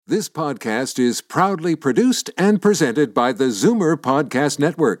This podcast is proudly produced and presented by the Zoomer Podcast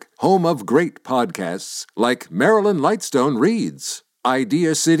Network, home of great podcasts like Marilyn Lightstone Reads,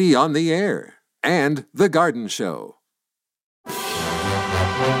 Idea City on the Air, and The Garden Show.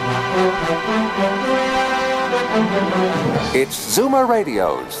 It's Zoomer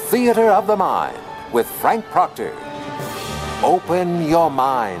Radio's Theater of the Mind with Frank Proctor. Open your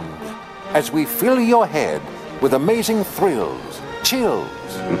mind as we fill your head with amazing thrills, chills,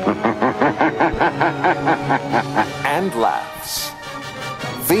 and laughs.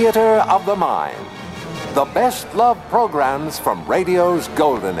 Theater of the Mind. The best love programs from radio's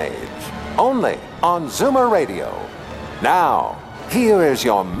golden age. Only on Zoomer Radio. Now, here is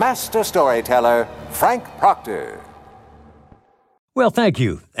your master storyteller, Frank Proctor. Well, thank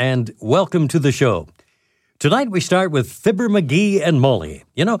you, and welcome to the show. Tonight we start with Fibber McGee and Molly.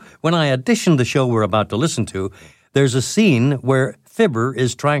 You know, when I auditioned the show we're about to listen to, there's a scene where Fibber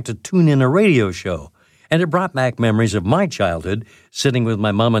is trying to tune in a radio show, and it brought back memories of my childhood, sitting with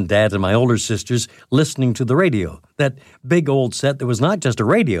my mom and dad and my older sisters listening to the radio, that big old set that was not just a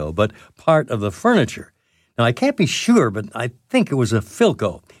radio, but part of the furniture. Now, I can't be sure, but I think it was a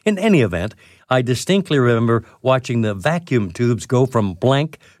Philco. In any event, I distinctly remember watching the vacuum tubes go from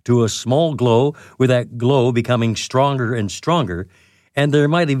blank to a small glow, with that glow becoming stronger and stronger, and there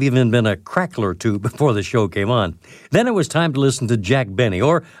might have even been a crackle or two before the show came on. Then it was time to listen to Jack Benny,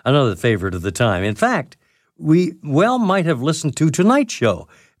 or another favorite of the time. In fact, we might have listened to tonight's show,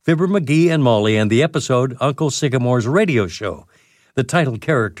 Fibber McGee and Molly, and the episode Uncle Sycamore's Radio Show. The title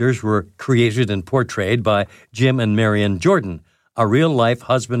characters were created and portrayed by Jim and Marion Jordan, a real-life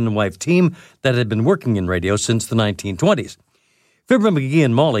husband and wife team that had been working in radio since the 1920s. Fibber McGee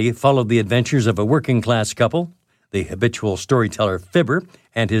and Molly followed the adventures of a working-class couple, the habitual storyteller Fibber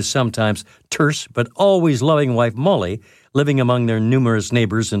and his sometimes terse but always loving wife Molly, living among their numerous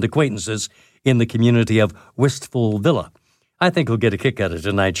neighbors and acquaintances in the community of Wistful Villa. I think we'll get a kick out of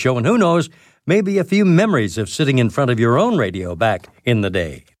tonight's show, and who knows, maybe a few memories of sitting in front of your own radio back in the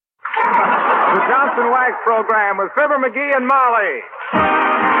day. The Johnson Wax Program with Fibber McGee and Molly.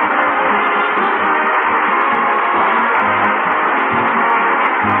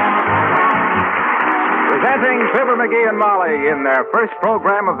 Presenting Fibber McGee and Molly in their first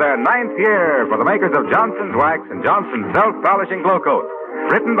program of their 9th year for the makers of Johnson's Wax and Johnson's Self-Polishing Glow Coat.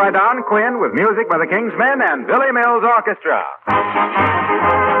 Written by Don Quinn with music by the King's Men and Billy Mills Orchestra.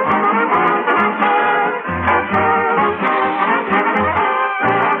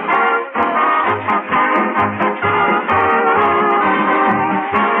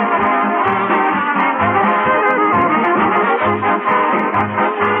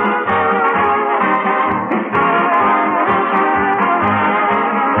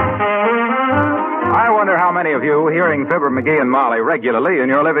 Many of you hearing Fibber McGee and Molly regularly in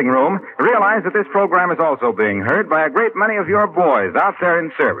your living room realize that this program is also being heard by a great many of your boys out there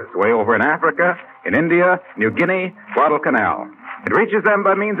in service, way over in Africa, in India, New Guinea, Guadalcanal. It reaches them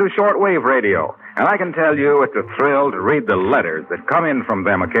by means of shortwave radio, and I can tell you it's a thrill to read the letters that come in from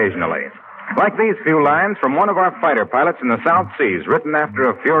them occasionally. Like these few lines from one of our fighter pilots in the South Seas, written after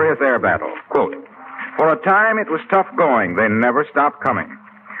a furious air battle. Quote, "For a time it was tough going. They never stopped coming.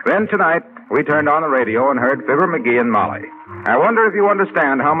 Then tonight, we turned on the radio and heard Fibber McGee and Molly. I wonder if you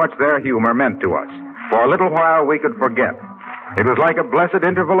understand how much their humor meant to us. For a little while, we could forget. It was like a blessed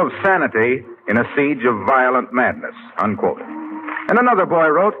interval of sanity in a siege of violent madness," unquote. And another boy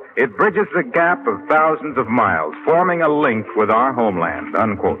wrote, "It bridges the gap of thousands of miles, forming a link with our homeland,"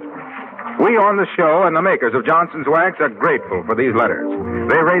 unquote. We on the show and the makers of Johnson's Wax are grateful for these letters.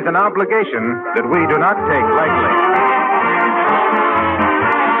 They raise an obligation that we do not take lightly.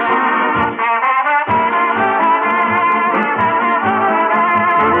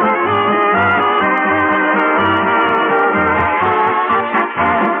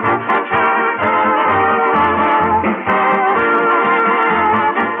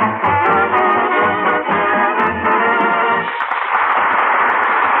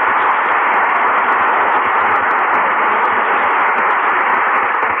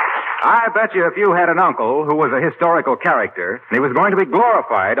 I bet you if you had an uncle who was a historical character, and he was going to be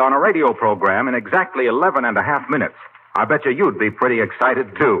glorified on a radio program in exactly 11 and a half minutes, I bet you'd be pretty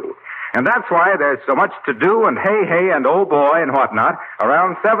excited, too. And that's why there's so much to do and hey and oh boy and whatnot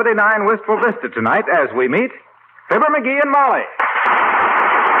around 79 Wistful Vista tonight as we meet Fibber McGee and Molly.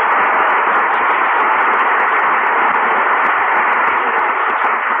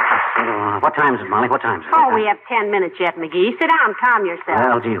 What time is it, Molly? What time is it? Oh, we have 10 minutes yet, McGee. Sit down, calm yourself.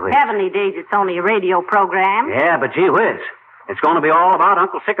 Well, gee whiz. Heavenly days, it's only a radio program. Yeah, but gee whiz. It's going to be all about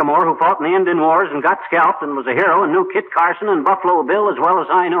Uncle Sycamore, who fought in the Indian Wars and got scalped and was a hero and knew Kit Carson and Buffalo Bill as well as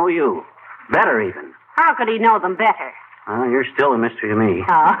I know you. Better, even. How could he know them better? You're still a mystery to me.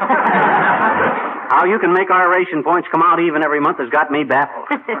 Oh. How you can make our ration points come out even every month has got me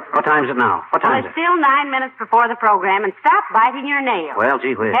baffled. What time's it now? What time Well, is it's it? still 9 minutes before the program, and stop biting your nails. Well,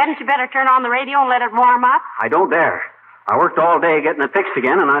 gee whiz. Hadn't you better turn on the radio and let it warm up? I don't dare. I worked all day getting it fixed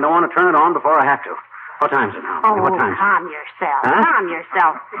again, and I don't want to turn it on before I have to. What time's it now? Oh, What time's it? calm yourself. Huh? Calm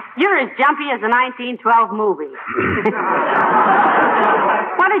yourself. You're as jumpy as a 1912 movie.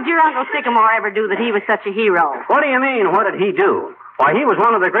 What did your Uncle Sycamore ever do that he was such a hero? What do you mean, what did he do? Why, he was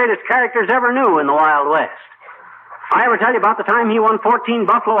one of the greatest characters ever knew in the Wild West. I ever tell you about the time he won 14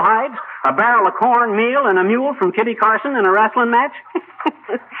 buffalo hides, a barrel of corn meal, and a mule from Kitty Carson in a wrestling match?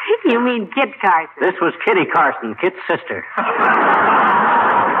 You mean Kit Carson. This was Kitty Carson, Kit's sister.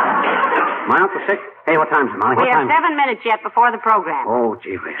 My Uncle Sick. Hey, what time's it, Molly? What We have time? 7 minutes yet before the program. Oh,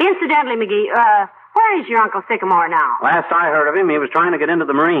 gee whiz. Incidentally, McGee, where is your Uncle Sycamore now? Last I heard of him, he was trying to get into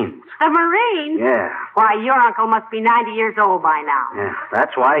the Marines. The Marines? Yeah. Why, your uncle must be 90 years old by now. Yeah,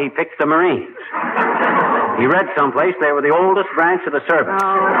 that's why he picked the Marines. He read someplace they were the oldest branch of the service.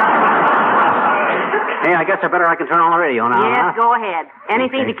 Hey, I guess I can turn on the radio now, Yes, huh? go ahead.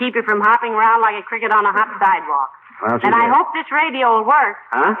 Anything Okay. to keep you from hopping around like a cricket on a hot sidewalk. Well, gee And I whiz. hope this radio will work.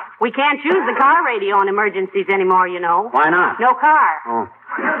 Huh? We can't use the car radio in emergencies anymore, you know. Why not? No car. Oh.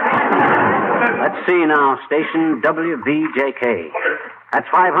 Let's see now. Station WVJK. That's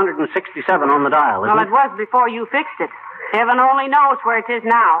 567 on the dial, isn't Well, it was before you fixed it. Heaven only knows where it is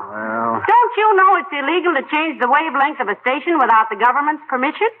now. Well, Don't you know it's illegal to change the wavelength of a station without the government's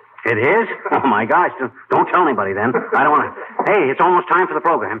permission? it is? Oh, my gosh. Don't tell anybody, then. I don't want to... Hey, it's almost time for the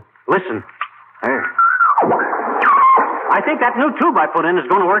program. Listen. There. I think that new tube I put in is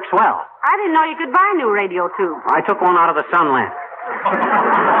going to work swell. I didn't know you could buy new radio tubes. I took one out of the sun lamp.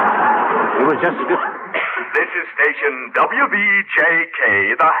 It was just as good... This is station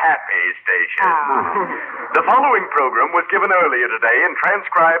WVJK, the Happy Station. The following program was given earlier today and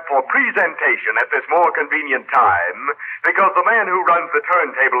transcribed for presentation at this more convenient time because the man who runs the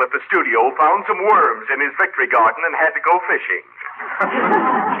turntable at the studio found some worms in his victory garden and had to go fishing.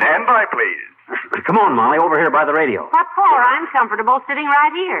 Stand by, please. Come on, Molly, over here by the radio. What for? I'm comfortable sitting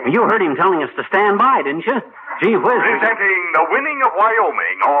right here. You heard him telling us to stand by, didn't you? Gee whiz. Presenting The Winning of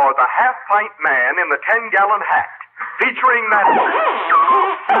Wyoming, or The Half-Pint Man in the 10-Gallon Hat, featuring that...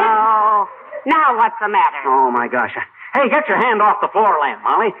 Oh, now what's the matter? Oh, my gosh. Hey, get your hand off the floor lamp,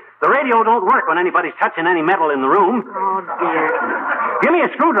 Molly. The radio don't work when anybody's touching any metal in the room. Oh, dear. Give me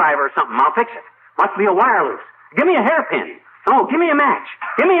a screwdriver or something. I'll fix it. Must be a wire loose. Give me a hairpin. No, give me a match.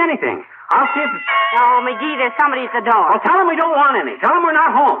 Give me anything. I'll see if... Oh, McGee, there's somebody at the door. Well, tell them we don't want any. Tell them we're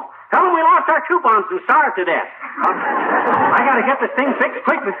not home. Tell them we lost our coupons and starved to death. I gotta get this thing fixed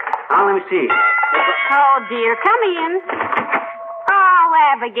quick. Now, let me see. Oh, dear. Come in. Oh,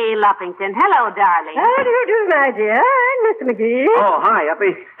 Abigail Uppington. Hello, darling. How do you do, my dear? I'm Mr. McGee. Oh, hi,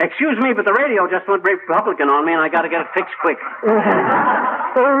 Uppy. Excuse me, but the radio just went Republican on me, and I gotta get it fixed quick.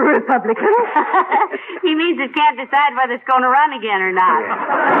 Republican? He means it can't decide whether it's going to run again or not.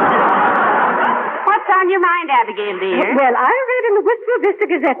 What's on your mind, Abigail, dear? Well, I read in the Wistful Vista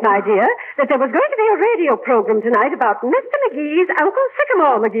Gazette, my dear, that there was going to be a radio program tonight about Mr. McGee's Uncle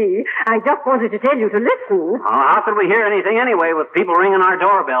Sycamore McGee. I just wanted to tell you to listen. Oh, how could we hear anything anyway with people ringing our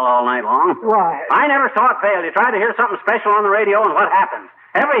doorbell all night long? Why? I never saw it fail. You try to hear something special on the radio, and what happens?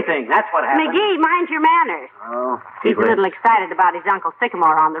 Everything. That's what happens. McGee, mind your manners. Oh, He's a little excited about his Uncle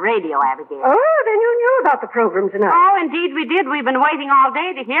Sycamore on the radio, Abigail. Oh, then you knew about the program tonight. Oh, indeed we did. We've been waiting all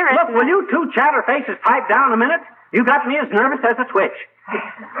day to hear it. Look, will you two chatterfaces pipe down a minute? You got me as nervous as a twitch.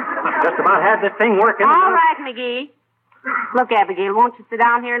 Just about had this thing working. All right, McGee. Look, Abigail, won't you sit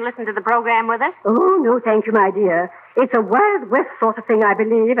down here and listen to the program with us? Oh, no, thank you, my dear. It's a Wild West sort of thing, I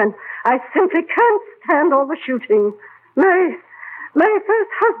believe, and I simply can't stand all the shooting. My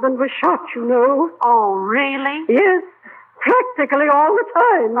first husband was shot, you know. Oh, really? Yes, practically all the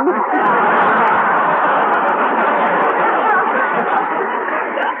time.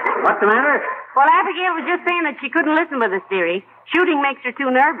 What's the matter? Well, Abigail was just saying that she couldn't listen with us, dearie. Shooting makes her too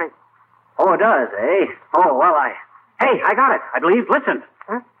nervous. Oh, it does, eh? Oh, well, Hey, I got it, I believe. Listen.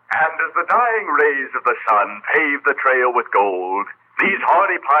 And as the dying rays of the sun paved the trail with gold, these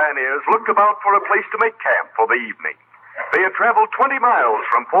hardy pioneers looked about for a place to make camp for the evening. They had traveled 20 miles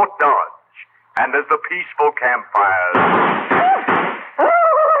from Fort Dodge, and as the peaceful campfires... Oh,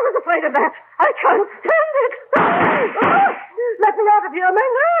 I was afraid of that. I can't stand it. Let me out of here, my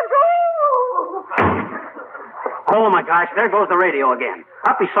nerves. Oh, my gosh, there goes the radio again.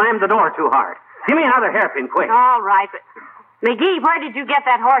 Up, he slammed the door too hard. Give me another hairpin, quick. All right, but... McGee, where did you get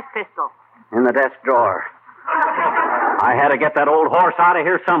that horse pistol? In the desk drawer. I had to get that old horse out of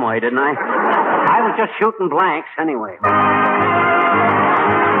here some way, didn't I? I was just shooting blanks anyway.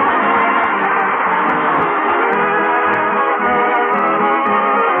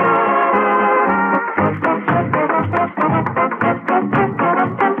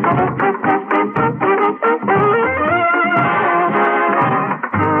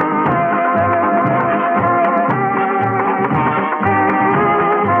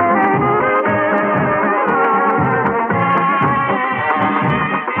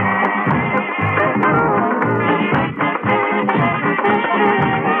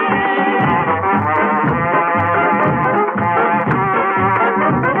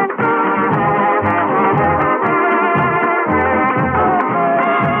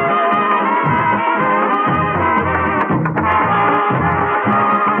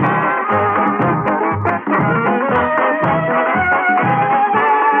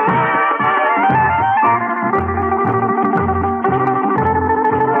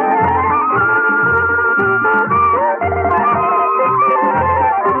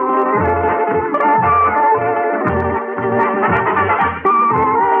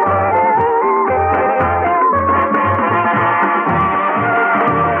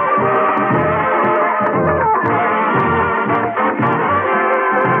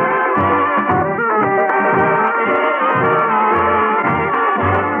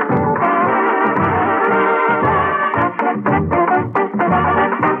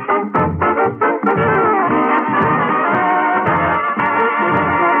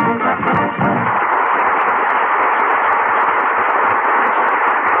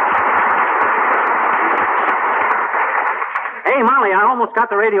 Got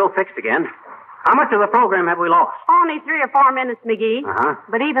the radio fixed again. How much of the program have we lost? Only 3 or 4 minutes, McGee. Uh-huh.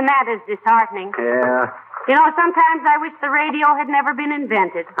 But even that is disheartening. Yeah. You know, sometimes I wish the radio had never been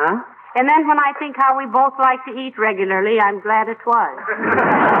invented. Huh? And then when I think how we both like to eat regularly, I'm glad it was.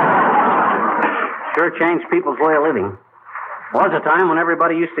 Sure changed people's way of living. Was a time when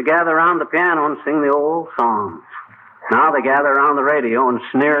everybody used to gather around the piano and sing the old songs. Now they gather around the radio and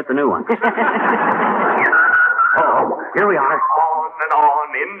sneer at the new ones. Oh, here we are. On and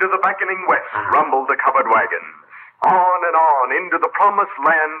on into the beckoning west rumbled the covered wagons. On and on into the promised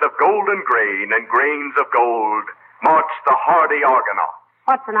land of golden grain and grains of gold marched the hardy Argonaut.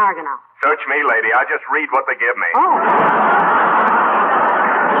 What's an Argonaut? Search me, lady. I just read what they give me. Oh.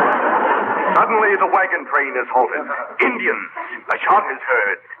 Suddenly the wagon train is halted. Indians. A shot is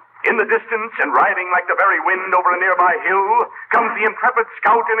heard. In the distance, and riding like the very wind over a nearby hill, comes the intrepid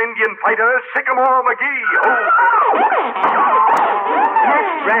scout and Indian fighter, Sycamore McGee. Oh!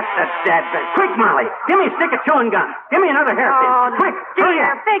 Rest that dad bit. Quick, Molly. Give me a stick of chewing gum. Give me another hairpin. Oh, quick. Hurry dear.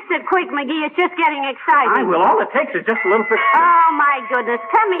 up. Fix it quick, McGee. It's just getting exciting. I will. All it takes is just a little bit. Oh, my goodness.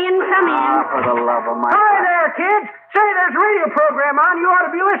 Come in, come in. Oh, for the love of my... Hi there, kids. Say, there's a radio program on you ought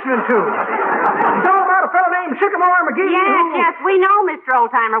to be listening to. It's all about a fellow named Sycamore McGee. Yes, we know, Mr.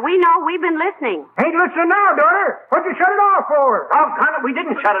 Oldtimer. We know. We've been listening. Ain't listening now, daughter. What'd you shut it off for? Doggone it, we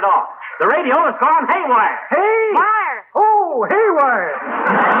didn't shut it off. The radio has gone haywire. Hey! Wire. Oh, haywire.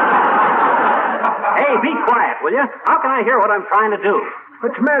 Hey, be quiet, will you? How can I hear what I'm trying to do?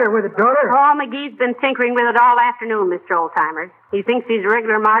 What's the matter with it, daughter? Oh, McGee's been tinkering with it all afternoon, Mr. Oldtimer. He thinks he's a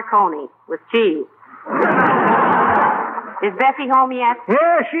regular Marconi with cheese. Is Bessie home yet?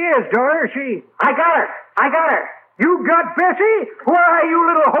 Yeah, she is, daughter. I got her. You got Bessie? Why, you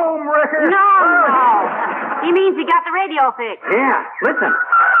little home wrecker? No. He means he got the radio fixed. Yeah, listen.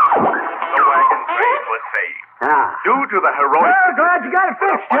 The wagon train was saved. Due to the heroic... Well, glad you got it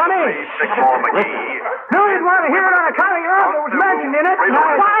fixed, Johnny. Sycamore McGee. No, you'd want to hear it on account of your uncle was mentioned in it.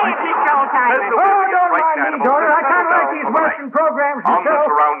 Quiet, Mr. Oldtimer. Oh, don't mind me, daughter. I kind of like these Western programs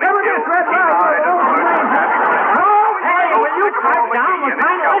myself. Never this Red Ride. Will you pipe down? We're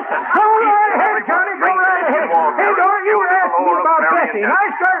trying to listen. Go right ahead, Johnny. Go right ahead. Hey, daughter, you were asking me about Bessie, and I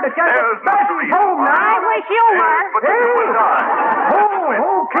started to tell you Bessie's home now. I wish you were. Hey! Oh,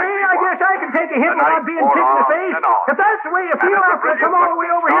 okay. I guess I can take a hit without being kicked in the face. If that's the way you feel, I'm going to come all the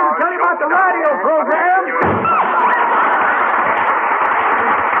way over here to tell you about the radio program.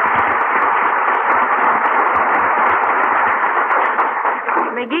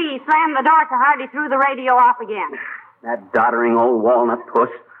 McGee slammed the door so hard he threw the radio off again. That doddering old walnut puss.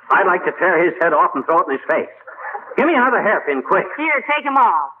 I'd like to tear his head off and throw it in his face. Give me another hairpin, quick. Here, take them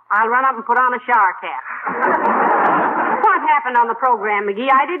all. I'll run up and put on a shower cap. What happened on the program,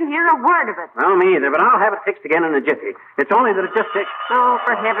 McGee. I didn't hear a word of it. Well, me either, but I'll have it fixed again in a jiffy. It's only that it just takes... Oh,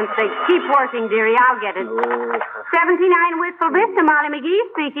 for heaven's sake, keep working, dearie. I'll get it. 79 Whistle Vista, Molly McGee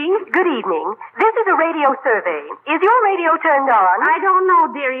speaking. Good evening. This is a radio survey. Is your radio turned on? I don't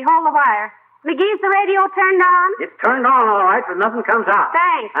know, dearie. Hold the wire. McGee's the radio turned on? It's turned on all right, but nothing comes out.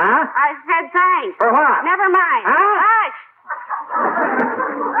 Thanks. Huh? I said thanks. For what? Never mind. Huh? Hush.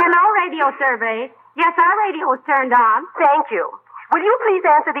 Hello, radio survey. Yes, our radio is turned on. Thank you. Will you please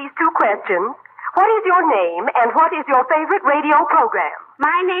answer these two questions? What is your name and what is your favorite radio program?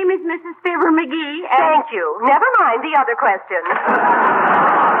 My name is Mrs. Fibber McGee. Thank you. Never mind the other question.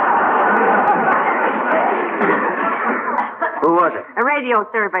 Who was it? A radio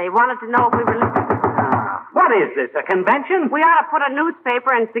survey. Wanted to know if we were listening. What is this, a convention? We ought to put a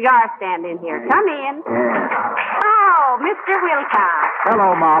newspaper and cigar stand in here. Come in. Oh, Mr. Wilcox.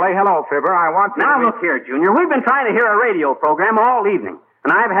 Hello, Molly. Hello, Fibber. I want you Now, to... look here, Junior. We've been trying to hear a radio program all evening, and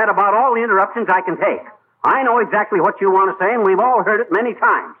I've had about all the interruptions I can take. I know exactly what you want to say, and we've all heard it many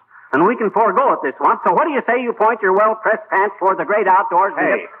times. And we can forego it this once. So what do you say you point your well-pressed pants toward the great outdoors?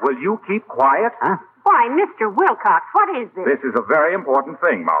 Hey, will you keep quiet? Huh? Why, Mr. Wilcox, what is this? This is a very important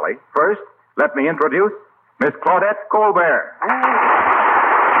thing, Molly. First, let me introduce Miss Claudette Colbert.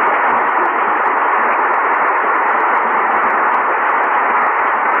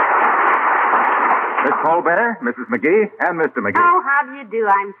 Miss Colbert, Mrs. McGee, and Mr. McGee. Oh, how do you do,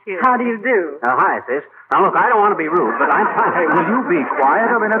 I'm sure. How do you do? Hi, sis. Now, look, I don't want to be rude, but I'm fine. Hey, will you be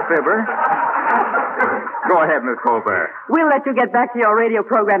quiet a minute, Fibber? Go ahead, Miss Colbert. We'll let you get back to your radio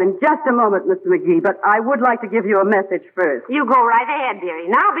program in just a moment, Mr. McGee, but I would like to give you a message first. You go right ahead, dearie.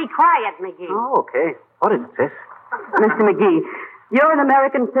 Now be quiet, McGee. Oh, okay. What is it, sis? Mr. McGee, you're an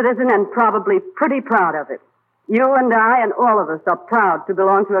American citizen and probably pretty proud of it. You and I and all of us are proud to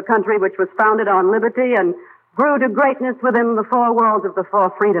belong to a country which was founded on liberty and grew to greatness within the four walls of the four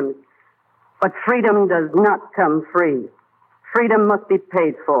freedoms. But freedom does not come free. Freedom must be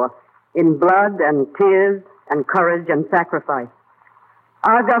paid for in blood and tears and courage and sacrifice.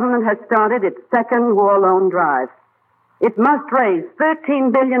 Our government has started its second war loan drive. It must raise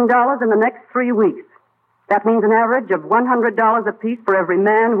 $13 billion in the next 3 weeks. That means an average of $100 apiece for every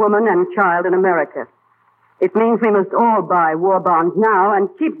man, woman, and child in America. It means we must all buy war bonds now and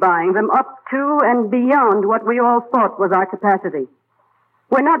keep buying them up to and beyond what we all thought was our capacity.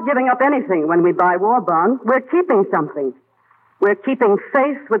 We're not giving up anything when we buy war bonds. We're keeping something. We're keeping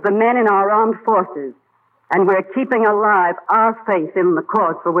faith with the men in our armed forces, and we're keeping alive our faith in the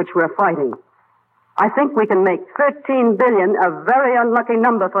cause for which we're fighting. I think we can make $13 billion a very unlucky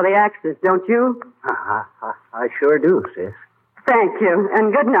number for the Axis, don't you? I sure do, sis. Thank you,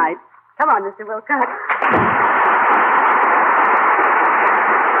 and good night. Come on, Mr. Wilcox.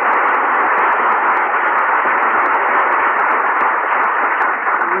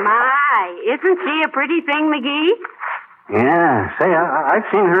 My, isn't she a pretty thing, McGee? Yeah, say, I've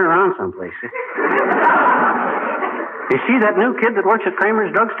seen her around someplace. You see that new kid that works at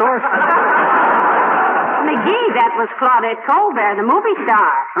Kramer's drugstore? McGee, that was Claudette Colbert, the movie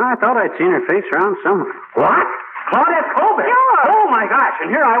star. I thought I'd seen her face around somewhere. What? Claudette Colbert? Sure. Oh, my gosh, and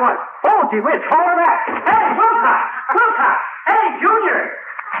here I was. Oh, gee whiz, call her back. Hey, Wilcox! Wilcox! Hey, Junior!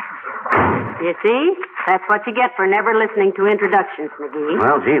 You see? That's what you get for never listening to introductions, McGee.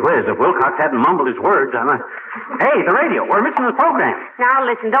 Well, gee whiz, if Wilcox hadn't mumbled his words, I might... Hey, the radio. We're missing the program. Now,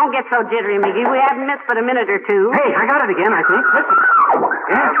 listen, don't get so jittery, McGee. We haven't missed but a minute or two. Hey, I got it again, I think. Listen.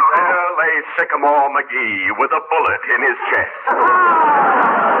 Yeah. And there lay Sycamore McGee with a bullet in his chest.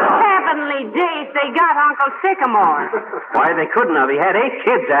 Oh, heavenly days, they got Uncle Sycamore. Why, they couldn't have. He had 8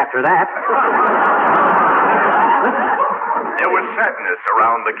 kids after that. There was sadness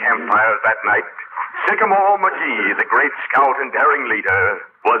around the campfires that night. Sycamore McGee, the great scout and daring leader,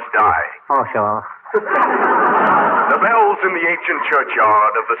 was dying. Oh, sure. The bells in the ancient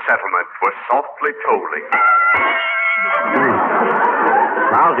churchyard of the settlement were softly tolling.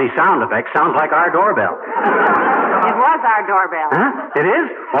 Lousy sound effect. Sounds like our doorbell. It was our doorbell. Huh? It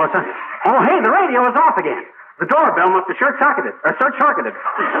is? Oh, hey, the radio is off again. The doorbell must have short-circuited. Oh,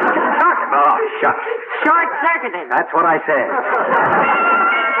 shucks. Short-circuited. That's what I said.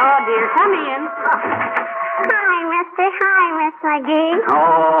 Oh, dear. Come in. Hi, mister. Hi, Miss McGee.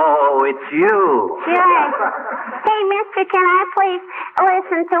 Oh, it's you. Sure. Hey, mister, can I please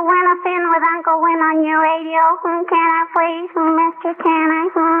listen to Win a Fin with Uncle Win on your radio? Can I please, mister, can I?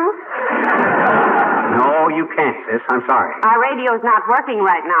 No, you can't, sis. I'm sorry. Our radio's not working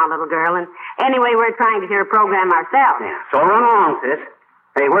right now, little girl, and anyway, we're trying to hear a program ourselves. Yeah, so run along, sis.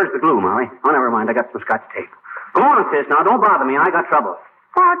 Hey, where's the glue, Molly? Oh, never mind. I got some Scotch tape. Go on, sis. Now, don't bother me. I got trouble.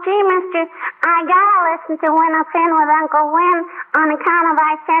 Well, gee, mister, I gotta listen to Win a Pin with Uncle Win on account of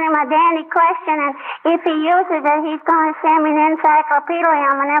I sent him a dandy question, and if he uses it, he's going to send me an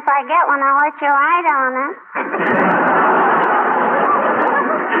encyclopedium, and if I get one, I'll let you write on it.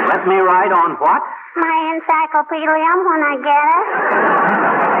 Let me write on what? My encyclopedium when I get it.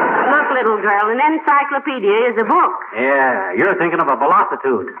 Look, little girl, an encyclopedia is a book. Yeah, you're thinking of a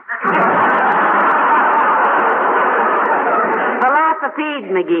velocitude. Velocipede,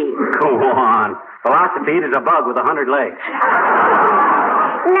 McGee. Go on. Velocipede is a bug with 100 legs.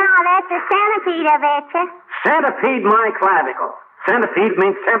 No, that's a centipede, I betcha. Centipede, my clavicle. Centipede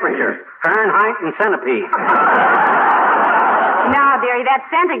means temperature. Fahrenheit and centipede. No, dearie, that's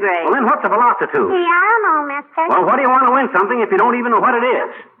centigrade. Well, then what's a velocitude? Gee, I don't know, mister. Well, what do you want to win something if you don't even know what it is?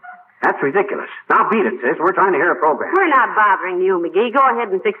 That's ridiculous. Now beat it, sis. We're trying to hear a program. We're not bothering you, McGee. Go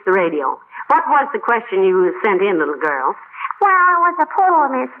ahead and fix the radio. What was the question you sent in, little girl? Well, it was a poodle,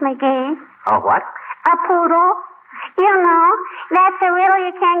 Miss McGee. Oh, what? A poodle. You know, that's a riddle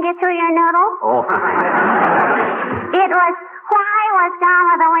you can't get through your noodle. Oh. It was, why was Gone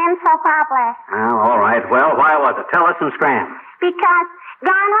with the Wind so popular? Oh, all right. Well, why was it? Tell us and scram. Because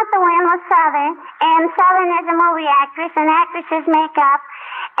Gone with the Wind was Southern, and Southern is a movie actress, and actresses make up,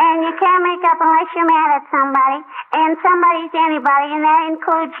 and you can't make up unless you're mad at somebody, and somebody's anybody, and that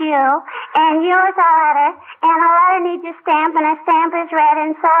includes you, and you is a letter, and a letter needs a stamp, and a stamp is red,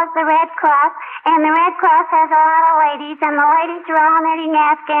 and so is the Red Cross, and the Red Cross has a lot of ladies, and the ladies are all knitting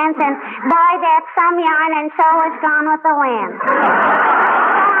afghans, and boy, that's some yarn, and so is Gone with the Wind.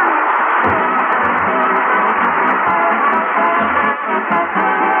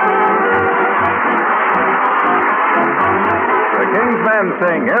 The King's Men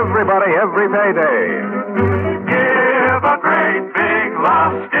sing Everybody Every Payday. Give a great big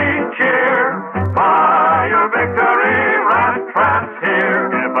lusty cheer. By your victory, rat traps here.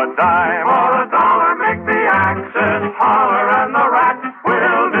 Give a dime or a dollar, make the axes holler, and the rat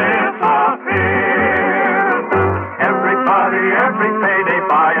will disappear. Everybody, every payday,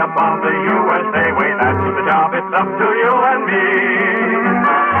 buy a bomb the USA way. That's the job, it's up to you and me.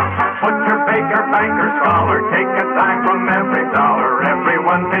 Put your baker, banker, scholar, take a dime from every dollar.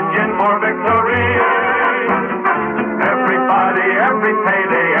 Everyone pitch in for victory. Everybody, every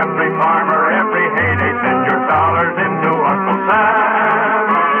payday, every farmer, every heyday, send your dollars into Uncle Sam.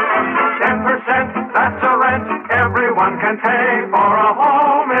 10%, that's a rent everyone can pay for a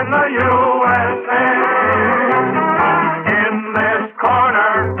home in the USA. In this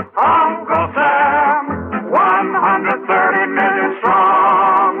corner, Uncle Sam, 130 million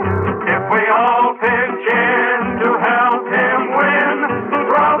strong. If we all pitch in to help him win,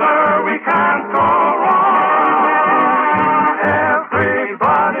 brother, we can't go wrong.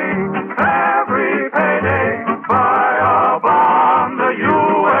 Everybody, every payday, buy a bomb the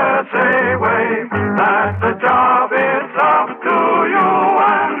USA way. That's the job, it's up to you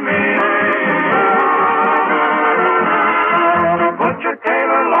and me. Butcher,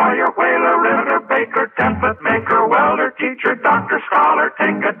 tailor, lawyer, whaler, riveter, baker, template maker, welder, teacher, doctor, scholar,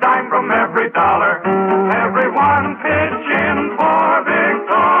 take a dime from every dollar. Everyone pitch in for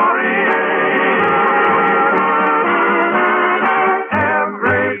victory.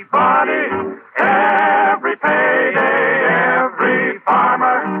 Everybody, every payday, every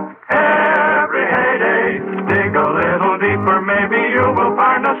farmer, every heyday. Dig a little deeper, maybe you will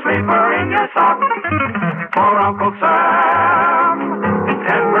find a sleeper in your sock for Uncle Sam. 10%,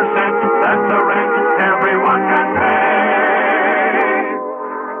 that's the rent everyone can pay.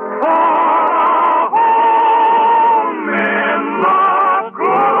 For a home in the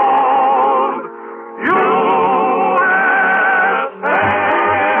good old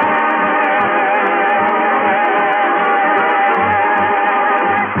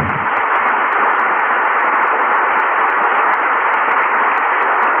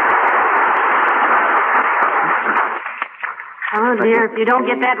Oh, dear, if you don't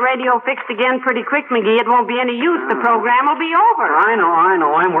get that radio fixed again pretty quick, McGee, it won't be any use. The program will be over. I know.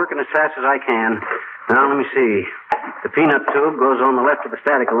 I'm working as fast as I can. Now, let me see. The peanut tube goes on the left of the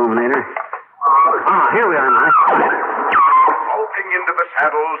static illuminator. Ah, here we are, Mike. Vaulting into the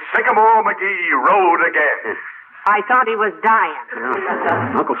saddle, Sycamore McGee rode again. I thought he was dying.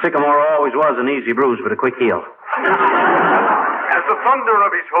 Yeah. Uncle Sycamore always was an easy bruise, but a quick heal. As the thunder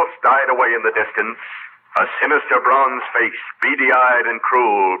of his hoofs died away in the distance, a sinister bronze face, beady-eyed and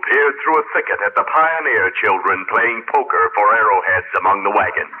cruel, peered through a thicket at the pioneer children playing poker for arrowheads among the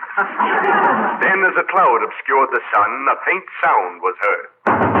wagons. Then, as a cloud obscured the sun, a faint sound was heard.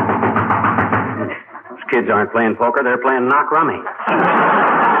 Those kids aren't playing poker, they're playing knock rummy.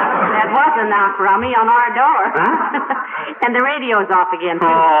 That was was a knock, Rummy, on our door. Huh? And the radio's off again, too.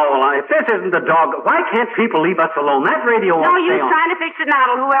 Oh, well, if this isn't the dog, why can't people leave us alone? That radio won't No stay use on. trying to fix it now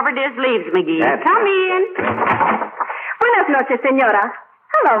till whoever it is leaves, McGee. Come in. Buenas noches, señora.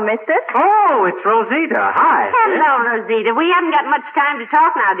 Hello, mister. Oh, it's Rosita. Hi. Hello, Rosita. We haven't got much time to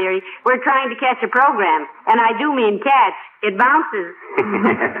talk now, dearie. We're trying to catch a program. And I do mean catch. It bounces.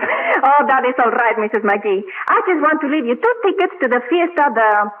 Oh, that is all right, Mrs. McGee. I just want to leave you 2 tickets to the fiesta,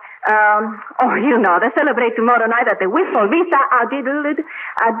 they celebrate tomorrow night at the Whistler Vista Auditorium?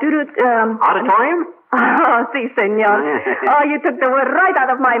 Oh, si, senor. Oh, you took the word right out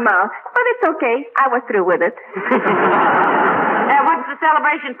of my mouth. But it's okay. I was through with it. What's the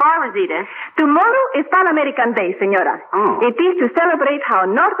celebration for, Rosita? Tomorrow is Pan American Day, senora. Oh. It is to celebrate how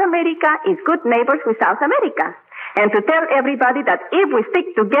North America is good neighbors with South America. And to tell everybody that if we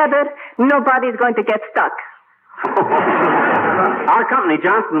stick together, nobody is going to get stuck. Our company,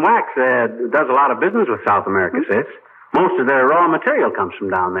 Johnson Wax, does a lot of business with South America, sis. Most of their raw material comes from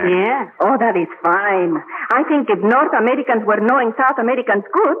down there. Yeah. Oh, that is fine. I think if North Americans were knowing South Americans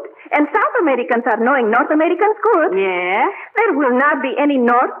good, and South Americans are knowing North Americans good, Yeah? there will not be any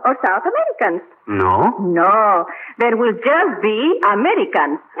North or South Americans. No? No, there will just be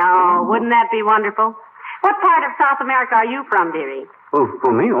Americans. Oh, wouldn't that be wonderful? What part of South America are you from, dearie? Who,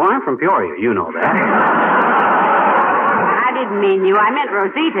 me? Oh, I'm from Peoria. You know that. I didn't mean you. I meant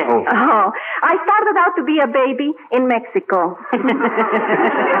Rosita. Oh, I started out to be a baby in Mexico.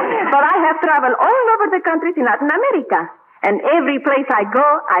 But I have traveled all over the countries in Latin America. And every place I go,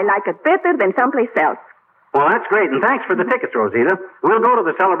 I like it better than someplace else. Well, that's great, and thanks for the tickets, Rosita. We'll go to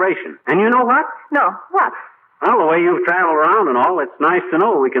the celebration. And you know what? No, what? Well, the way you've traveled around and all, it's nice to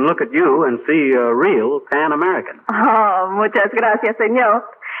know we can look at you and see a real Pan-American. Oh, muchas gracias, señor.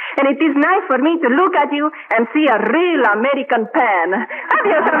 And it is nice for me to look at you and see a real American pan.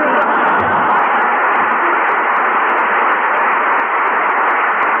 Adios, amigo.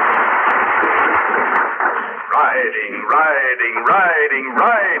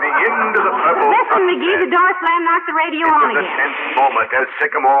 Riding into the purple Listen, McGee, the door slammed, knocked the radio on It was a again. tense moment as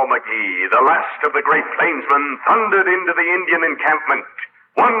Sycamore McGee, the last of the great plainsmen, thundered into the Indian encampment.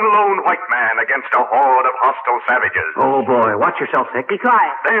 One lone white man against a horde of hostile savages. Oh, boy. Watch yourself, Sick. Be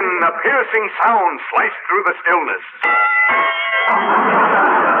quiet. Then a piercing sound sliced through the stillness.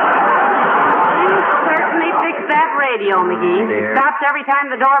 You certainly fixed that radio, McGee. Dear. Stops every time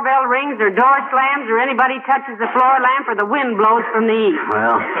the doorbell rings or door slams or anybody touches the floor lamp or the wind blows from the east.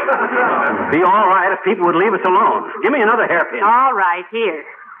 Well, it'd be all right if people would leave us alone. Give me another hairpin. All right, here.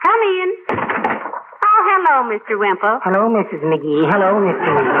 Come in. Oh, hello, Mr. Wimple. Hello, Mrs. McGee. Hello, Mr.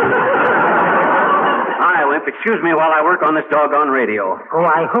 McGee. Hi, Wimp. Excuse me while I work on this doggone radio. Oh,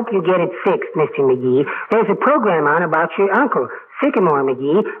 I hope you get it fixed, Mr. McGee. There's a program on about your uncle, Sycamore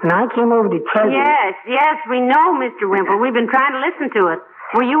McGee, and I came over to tell you... Yes, we know, Mr. Wimple. We've been trying to listen to it.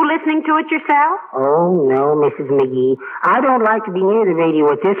 Were you listening to it yourself? Oh, no, Mrs. McGee. I don't like to be near the radio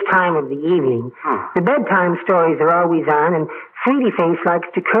at this time of the evening. The bedtime stories are always on, and Sweetie Face likes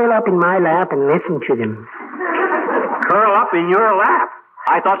to curl up in my lap and listen to them. Curl up in your lap?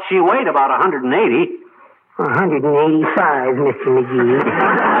 I thought she weighed about 180. 185, Mr. McGee.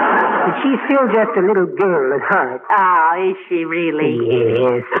 But she's still just a little girl at heart. Oh, is she really?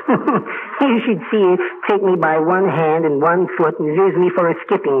 Yes. You should see her take me by one hand and one foot and use me for a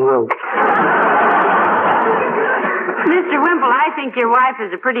skipping rope. Mr. Wimple, I think your wife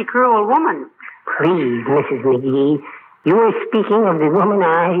is a pretty cruel woman. Please, Mrs. McGee, you are speaking of the woman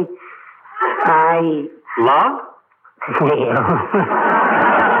I... Love? Well,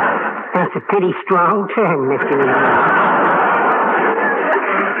 that's a pretty strong term, Mr. McGee.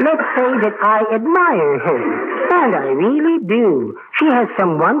 Let's say that I admire her, and I really do. She has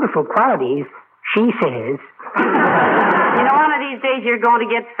some wonderful qualities, she says. You know, one of these days you're going to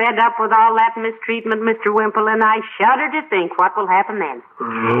get fed up with all that mistreatment, Mr. Wimple, and I shudder to think what will happen then.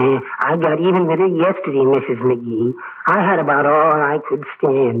 I got even with her yesterday, Mrs. McGee. I had about all I could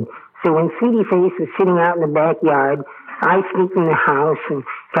stand. So when Sweetie Face was sitting out in the backyard, I sneaked in the house and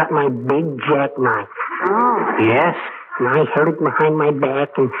got my big jackknife. Oh. Yes, and I held it behind my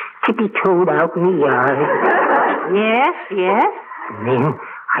back and tippy-toed out in the yard. Yes. And then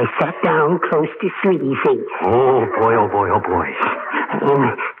I sat down close to Sweetie Face. Oh, boy. And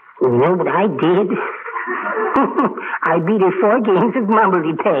you know what I did? I beat her 4 games of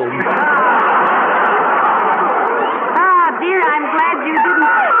mumbledy peg. Oh, dear, I'm glad you didn't...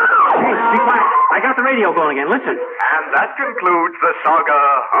 Hey, be quiet. I got the radio going again. Listen. And that concludes the saga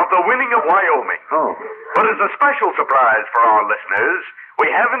of the winning of Wyoming. Oh. But as a special surprise for our listeners, we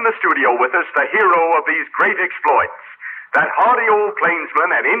have in the studio with us the hero of these great exploits, that hardy old plainsman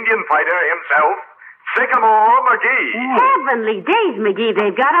and Indian fighter himself, Sycamore McGee. Heavenly days, McGee.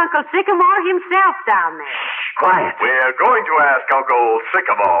 They've got Uncle Sycamore himself down there. Shh, quiet. We're going to ask Uncle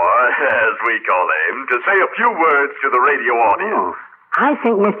Sycamore, as we call him, to say a few words to the radio audience. I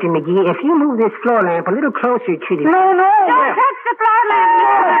think, Mr. McGee, if you move this floor lamp a little closer to the... No. Don't touch the floor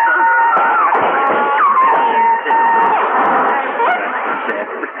lamp.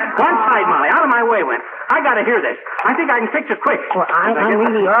 One side, Molly. Out of my way, Wimp. I gotta hear this. I think I can fix it quick. Well, I'm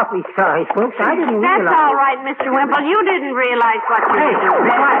really awfully sorry, folks. I didn't realize... That's all right, Mr. Wimple. You didn't realize what you were doing.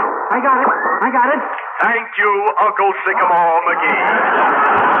 Be quiet. I got it. Thank you, Uncle Sycamore McGee.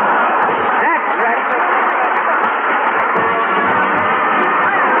 That's right.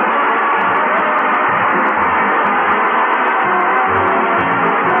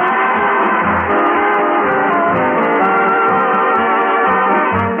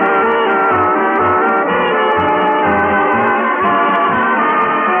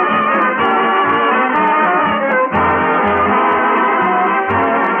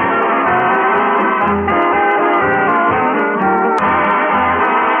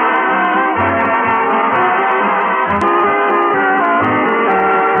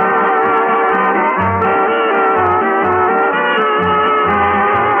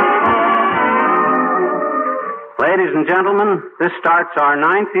 Ladies and gentlemen, this starts our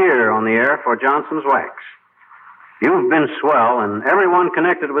 9th year on the air for Johnson's Wax. You've been swell, and everyone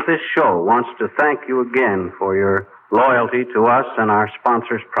connected with this show wants to thank you again for your loyalty to us and our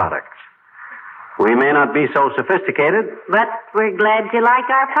sponsors' products. We may not be so sophisticated, But we're glad you like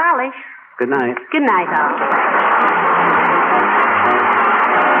our polish. good night. Good night, all.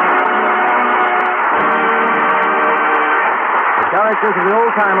 The characters of the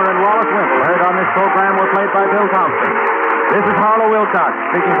old-timer and Wallace Wimple heard on this program were played by Bill Thompson. This is Harlow Wilcox,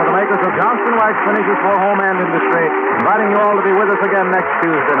 speaking for the makers of Johnson Wax Finishes for Home and Industry, inviting you all to be with us again next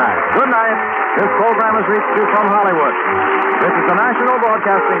Tuesday night. Good night. This program has reached you from Hollywood. This is the National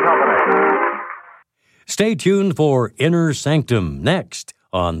Broadcasting Company. Stay tuned for Inner Sanctum next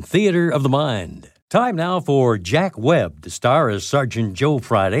on Theater of the Mind. Time now for Jack Webb to star as Sergeant Joe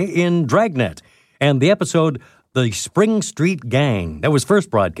Friday in Dragnet and the episode The Spring Street Gang that was first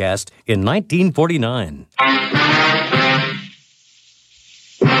broadcast in 1949.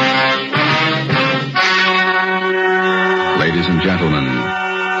 Ladies and gentlemen,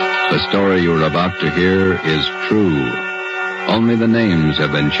 the story you're about to hear is true. Only the names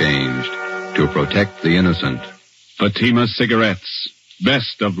have been changed to protect the innocent. Fatima Cigarettes,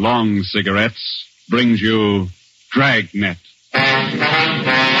 best of long cigarettes, brings you Dragnet.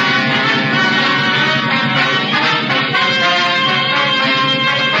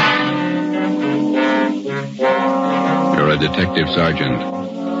 You're a detective sergeant.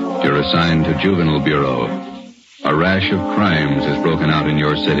 You're assigned to Juvenile Bureau. A rash of crimes has broken out in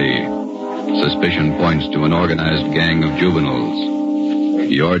your city. Suspicion points to an organized gang of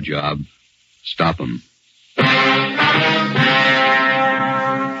juveniles. Your job, stop them.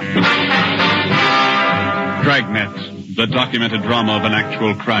 Dragnet, the documented drama of an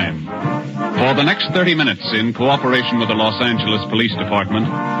actual crime. For the next 30 minutes, in cooperation with the Los Angeles Police Department,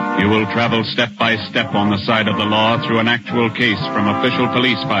 you will travel step by step on the side of the law through an actual case from official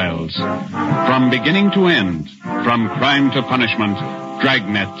police files. From beginning to end, from crime to punishment,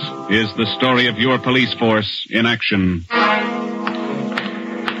 Dragnet is the story of your police force in action.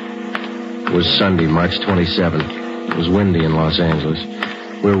 It was Sunday, March 27th. It was windy in Los Angeles.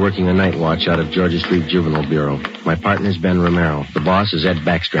 We were working a night watch out of Georgia Street Juvenile Bureau. My partner's Ben Romero. The boss is Ed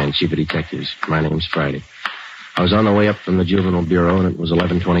Backstrand, chief of detectives. My name's Friday. I was on the way up from the Juvenile Bureau, and it was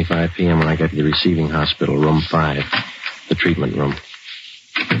 11:25 p.m. when I got to the receiving hospital, room 5, the treatment room.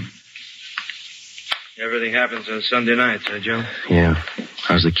 Everything happens on Sunday nights, huh, Joe? Yeah.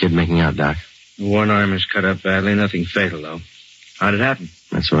 How's the kid making out, Doc? One arm is cut up badly. Nothing fatal, though. How'd it happen?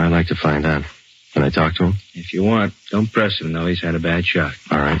 That's what I'd like to find out. Can I talk to him? If you want, don't press him, though. He's had a bad shock.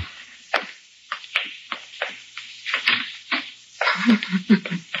 All right.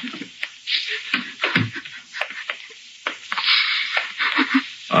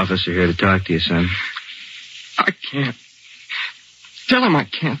 Officer here to talk to you, son. I can't. Tell him I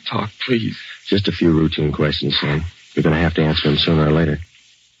can't talk, please. Just a few routine questions, son. You're going to have to answer them sooner or later.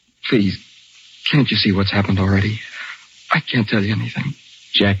 Please, can't you see what's happened already? I can't tell you anything.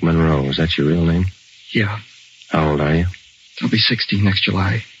 Jack Monroe, is that your real name? Yeah. How old are you? I'll be 16 next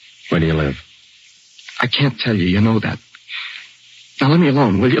July. Where do you live? I can't tell you. You know that. Now, let me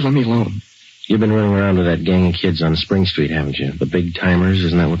alone, will you? Let me alone. You've been running around with that gang of kids on Spring Street, haven't you? The big timers,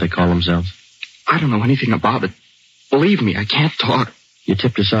 isn't that what they call themselves? I don't know anything about it. Believe me, I can't talk. You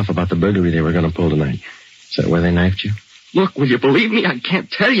tipped us off about the burglary they were going to pull tonight. Is that where they knifed you? Look, will you believe me? I can't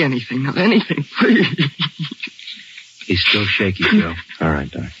tell you anything, not anything. Please. He's still shaky, Phil. All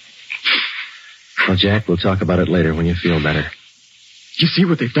right, Doc. Well, Jack, we'll talk about it later when you feel better. You see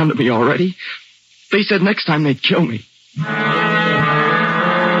what they've done to me already? They said next time they'd kill me.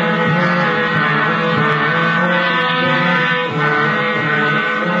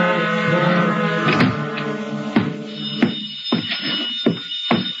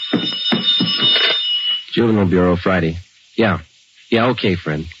 Juvenile Bureau, Friday. Yeah, okay,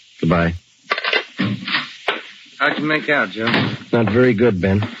 Fred. Goodbye. How'd you make out, Joe? Not very good,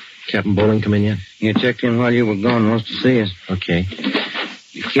 Ben. Captain Bowling come in yet? You checked in while you were gone. Wants to see us. Okay.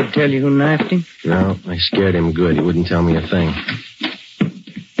 The kid tell you who knifed him? No, I scared him good. He wouldn't tell me a thing.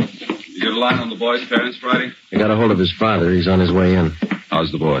 You get a line on the boy's parents, Friday? I got a hold of his father. He's on his way in.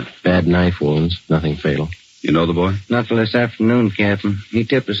 How's the boy? Bad knife wounds. Nothing fatal. You know the boy? Not till this afternoon, Captain. He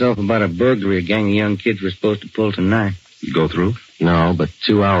tipped us off about a burglary a gang of young kids were supposed to pull tonight. You go through? No, but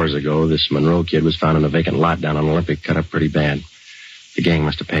 2 hours ago, this Monroe kid was found in a vacant lot down on Olympic, cut up pretty bad. The gang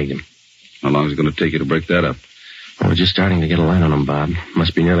must have pegged him. How long is it going to take you to break that up? Well, we're just starting to get a line on them, Bob.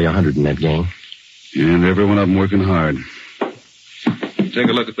 Must be nearly 100 in that gang. And every one of them working hard. Take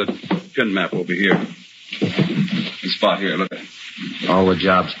a look at the pin map over here. This spot here, look at it. All the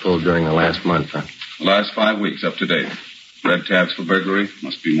jobs pulled during the last month, huh? The last 5 weeks, up to date. Red tabs for burglary,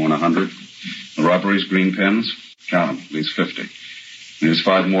 must be more than 100. The robberies, green pens, count them, at least 50. And there's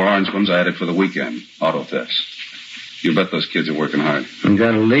 5 more orange ones I added for the weekend, auto thefts. You bet those kids are working hard. We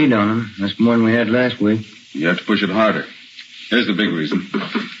got a lead on them. That's more than we had last week. You have to push it harder. Here's the big reason.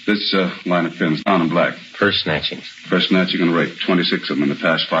 This line of pins, down in black. Purse snatchings. Purse snatching and rape, 26 of them in the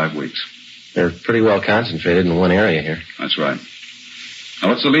past 5 weeks. They're pretty well concentrated in one area here. That's right. Now,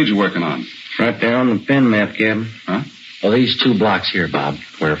 what's the lead you're working on? Right there on the pin map, Captain. Huh? Well, these 2 blocks here, Bob,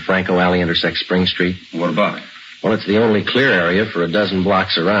 where Franco Alley intersects Spring Street. What about it? Well, it's the only clear area for a dozen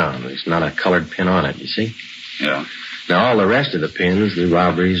blocks around. There's not a colored pin on it, you see? Yeah. Now, all the rest of the pins, the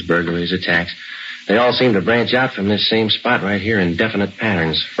robberies, burglaries, attacks, they all seem to branch out from this same spot right here in definite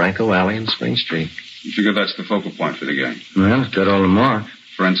patterns. Franco Alley and Spring Street. You figure that's the focal point for the gang? Well, it's got all the marks.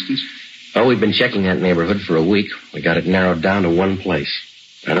 For instance? Well, we've been checking that neighborhood for a week. We got it narrowed down to one place.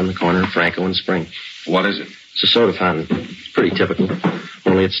 Right on the corner of Franco and Spring. What is it? It's a soda fountain. It's pretty typical.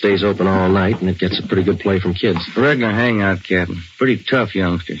 Only it stays open all night, and it gets a pretty good play from kids. A regular hangout, Captain. Pretty tough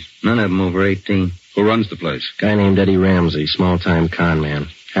youngsters. None of them over 18. Who runs the place? Guy named Eddie Ramsey, small-time con man.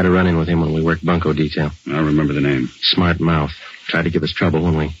 Had a run-in with him when we worked bunco detail. I remember the name. Smart mouth. Tried to give us trouble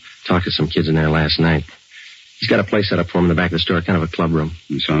when we talked to some kids in there last night. He's got a place set up for him in the back of the store, kind of a club room.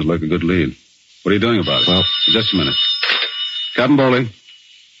 It sounds like a good lead. What are you doing about it? Well, just a minute. Captain Bowling.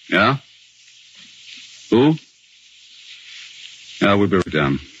 Yeah? Who? Yeah, we better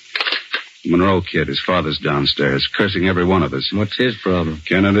down. Monroe kid, his father's downstairs, cursing every one of us. What's his problem?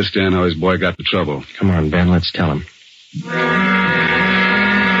 Can't understand how his boy got into trouble. Come on, Ben, let's tell him.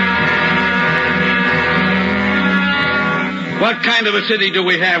 What kind of a city do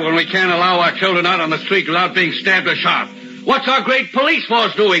we have when we can't allow our children out on the street without being stabbed or shot? What's our great police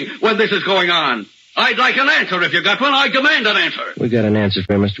force doing when this is going on? I'd like an answer if you got one. I demand an answer. We got an answer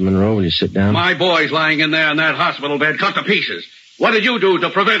for you, Mr. Monroe. Will you sit down? My boy's lying in there in that hospital bed, cut to pieces. What did you do to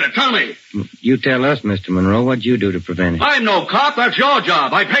prevent it? Tell me. You tell us, Mr. Monroe. What'd you do to prevent it? I'm no cop. That's your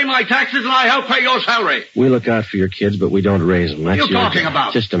job. I pay my taxes and I help pay your salary. We look out for your kids, but we don't raise them. That's What are you talking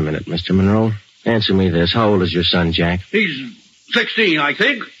about? Just a minute, Mr. Monroe. Answer me this. How old is your son, Jack? He's 16, I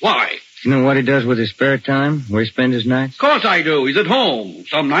think. Why? You know what he does with his spare time? Where he spends his nights? Of course I do. He's at home.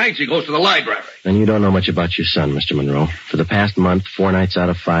 Some nights he goes to the library. Then you don't know much about your son, Mr. Monroe. For the past month, 4 nights out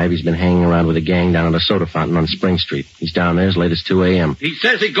of 5, he's been hanging around with a gang down at a soda fountain on Spring Street. He's down there as late as 2 a.m. He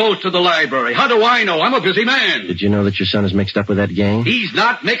says he goes to the library. How do I know? I'm a busy man. Did you know that your son is mixed up with that gang? He's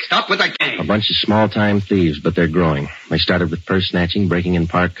not mixed up with the gang. A bunch of small-time thieves, but they're growing. They started with purse snatching, breaking in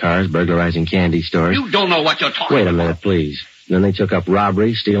parked cars, burglarizing candy stores. You don't know what you're talking Wait about. a minute, please. Then they took up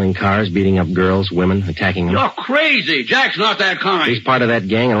robbery, stealing cars, beating up girls, women, attacking them. You're crazy. Jack's not that kind. He's part of that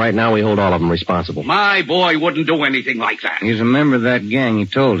gang, and right now we hold all of them responsible. My boy wouldn't do anything like that. He's a member of that gang, he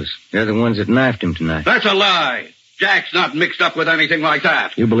told us. They're the ones that knifed him tonight. That's a lie. Jack's not mixed up with anything like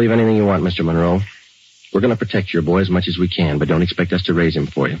that. You believe anything you want, Mr. Monroe. We're going to protect your boy as much as we can, but don't expect us to raise him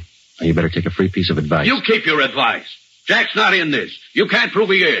for you. Now, you better take a free piece of advice. You keep your advice. Jack's not in this. You can't prove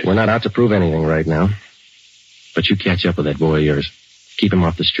he is. We're not out to prove anything right now. But you catch up with that boy of yours. Keep him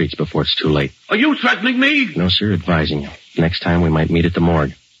off the streets before it's too late. Are you threatening me? No, sir, advising you. Next time we might meet at the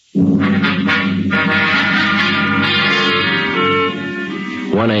morgue. 1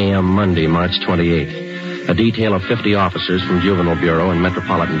 a.m. Monday, March 28th. A detail of 50 officers from Juvenile Bureau and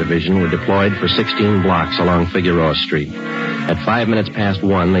Metropolitan Division were deployed for 16 blocks along Figueroa Street. At 5 minutes past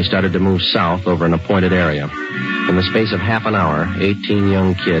 1, they started to move south over an appointed area. In the space of half an hour, 18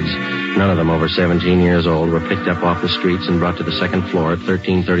 young kids, none of them over 17 years old, were picked up off the streets and brought to the second floor at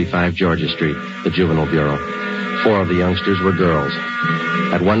 1335 Georgia Street, the Juvenile Bureau. 4 of the youngsters were girls.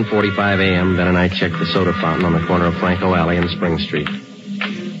 At 1:45 a.m., Ben and I checked the soda fountain on the corner of Franco Alley and Spring Street.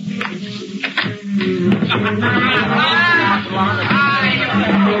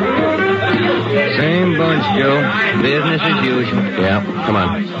 Same bunch, Joe. Business as usual. Yeah, come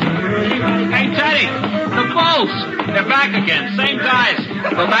on. Hey, Teddy, the Bulls. They're back again. Same guys.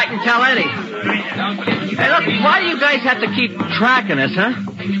 Go back and tell Eddie. Hey, look, why do you guys have to keep tracking us, huh?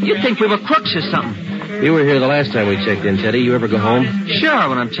 You'd think we were crooks or something. You were here the last time we checked in, Teddy. You ever go home? Sure,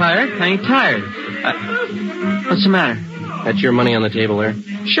 when I'm tired. I ain't tired. What's the matter? That's your money on the table there?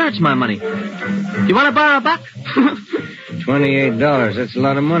 Sure, it's my money. You want to borrow a buck? $28. That's a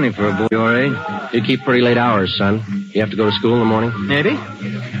lot of money for a boy your age. You keep pretty late hours, son. You have to go to school in the morning? Maybe.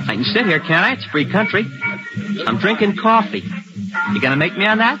 I can sit here, can't I? It's free country. I'm drinking coffee. You gonna make me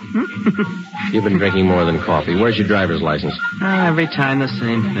on that? You've been drinking more than coffee. Where's your driver's license? Every time the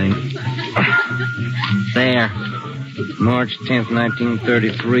same thing. There. March 10th,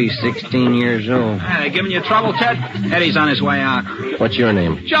 1933, 16 years old. Hey, they giving you trouble, Ted? Eddie's on his way out. What's your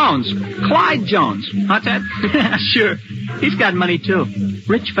name? Jones. Clyde Jones. Huh, Ted? Sure. He's got money, too.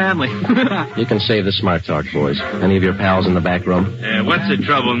 Rich family. You can save the smart talk, boys. Any of your pals in the back room? What's the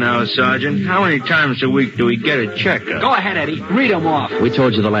trouble now, Sergeant? How many times a week do we get a checkup? Go ahead, Eddie. Read them off. We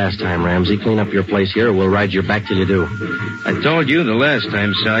told you the last time, Ramsey. Clean up your place here or we'll ride your back till you do. I told you the last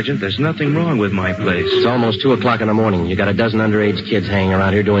time, Sergeant. There's nothing wrong with my place. It's almost 2 o'clock in the morning. You got a dozen underage kids hanging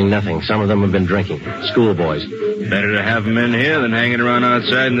around here doing nothing. Some of them have been drinking. Schoolboys. Better to have them in here than hanging around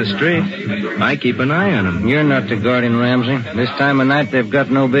outside in the street. I keep an eye on them. You're not the guardian, Ramsey. This time of night, they've got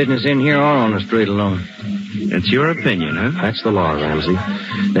no business in here or on the street alone. That's your opinion, huh? That's the law, Ramsey.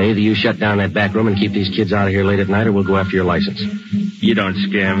 Now, either you shut down that back room and keep these kids out of here late at night, or we'll go after your license. You don't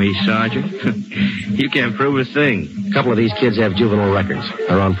scare me, Sergeant. You can't prove a thing. A couple of these kids have juvenile records.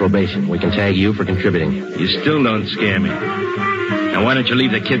 They're on probation. We can tag you for contributing. You still don't scare me. Now, why don't you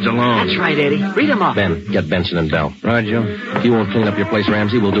leave the kids alone? That's right, Eddie. Read them off. Ben, get Benson and Bell. Roger. If you won't clean up your place,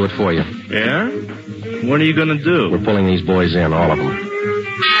 Ramsey, we'll do it for you. Yeah? What are you going to do? We're pulling these boys in, all of them.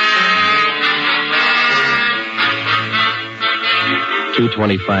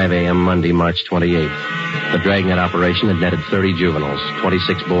 2:25 a.m. Monday, March 28th. The dragnet operation had netted 30 juveniles,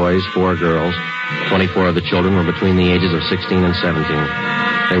 26 boys, 4 girls. 24 of the children were between the ages of 16 and 17.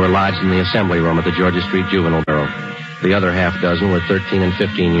 They were lodged in the assembly room at the Georgia Street Juvenile Bureau. The other half dozen were 13 and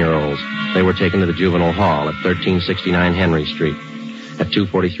 15-year-olds. They were taken to the Juvenile Hall at 1369 Henry Street. At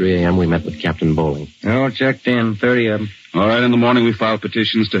 2:43 a.m., we met with Captain Bowling. All checked in, 30 of them. All right, in the morning we filed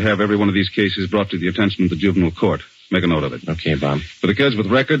petitions to have every one of these cases brought to the attention of the juvenile court. Make a note of it. Okay, Bob. For the kids with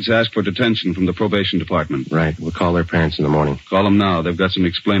records, ask for detention from the probation department. Right. We'll call their parents in the morning. Call them now. They've got some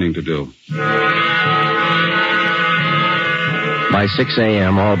explaining to do. By 6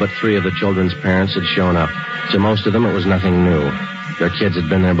 a.m., all but 3 of the children's parents had shown up. To most of them, it was nothing new. Their kids had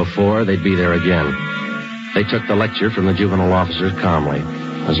been there before. They'd be there again. They took the lecture from the juvenile officers calmly.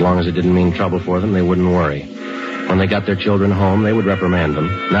 As long as it didn't mean trouble for them, they wouldn't worry. When they got their children home, they would reprimand them,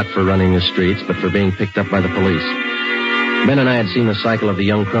 not for running the streets, but for being picked up by the police. Ben and I had seen the cycle of the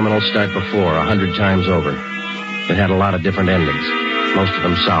young criminals start before, 100 times over. It had a lot of different endings, most of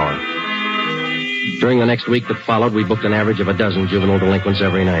them sour. During the next week that followed, we booked an average of a dozen juvenile delinquents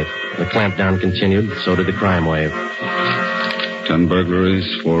every night. The clampdown continued, so did the crime wave. 10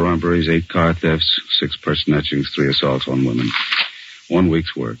 burglaries, 4 robberies, 8 car thefts, 6 purse snatchings, 3 assaults on women. 1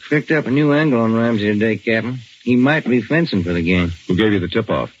 week's work. Picked up a new angle on Ramsey today, Captain. He might be fencing for the game. Who gave you the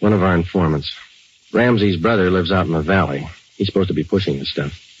tip-off? One of our informants. Ramsey's brother lives out in the valley. He's supposed to be pushing his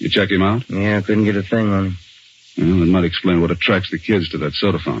stuff. You check him out? Yeah, I couldn't get a thing on him. Well, that might explain what attracts the kids to that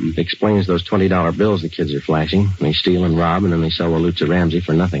soda fountain. It explains those $20 bills the kids are flashing. They steal and rob, and then they sell the loot to Ramsey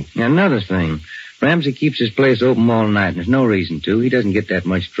for nothing. Yeah, another thing. Ramsey keeps his place open all night, and there's no reason to. He doesn't get that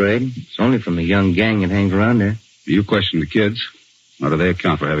much trade. It's only from the young gang that hangs around there. You question the kids? How do they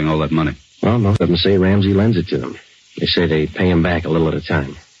account for having all that money? Well, most of them say Ramsey lends it to them. They say they pay him back a little at a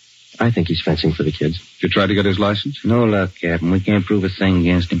time. I think he's fencing for the kids. Did you try to get his license? No luck, Captain. We can't prove a thing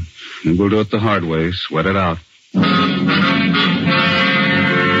against him. And we'll do it the hard way. Sweat it out.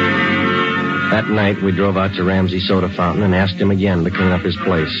 That night, we drove out to Ramsey's soda fountain and asked him again to clean up his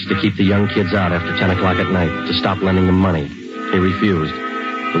place, to keep the young kids out after 10 o'clock at night, to stop lending them money. He refused.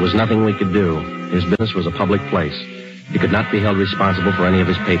 There was nothing we could do. His business was a public place. He could not be held responsible for any of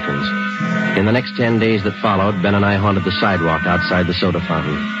his patrons. In the next 10 days that followed, Ben and I haunted the sidewalk outside the soda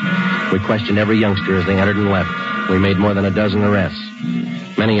fountain. We questioned every youngster as they entered and left. We made more than a dozen arrests.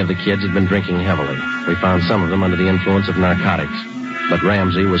 Many of the kids had been drinking heavily. We found some of them under the influence of narcotics. But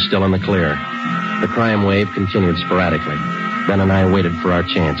Ramsey was still in the clear. The crime wave continued sporadically. Ben and I waited for our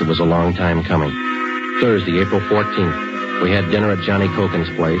chance. It was a long time coming. Thursday, April 14th, we had dinner at Johnny Cokin's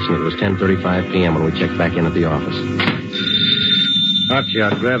place, and it was 10:35 p.m. when we checked back in at the office.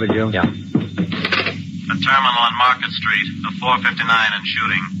 Hotshot, grab it, Joe. Yeah. The terminal on Market Street, the 459 and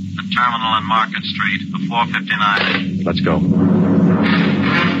shooting. The terminal on Market Street, the 459. Let's go.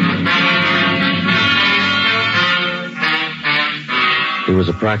 He was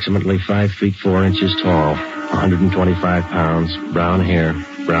approximately 5 feet 4 inches tall, 125 pounds, brown hair,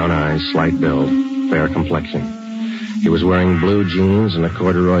 brown eyes, slight build, fair complexion. He was wearing blue jeans and a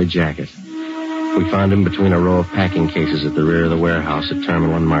corduroy jacket. We found him between a row of packing cases at the rear of the warehouse at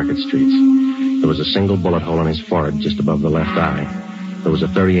Terminal and Market Streets. There was a single bullet hole in his forehead just above the left eye. There was a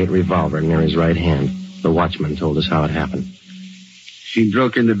 .38 revolver near his right hand. The watchman told us how it happened. She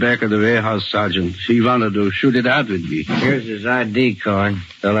broke in the back of the warehouse, Sergeant. She wanted to shoot it out with me. Here's his ID card.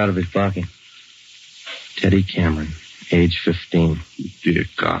 Fell out of his pocket. Teddy Cameron, age 15. Dear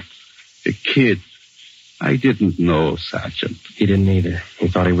God. A kid. I didn't know, Sergeant. He didn't either. He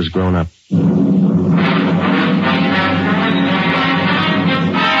thought he was grown up.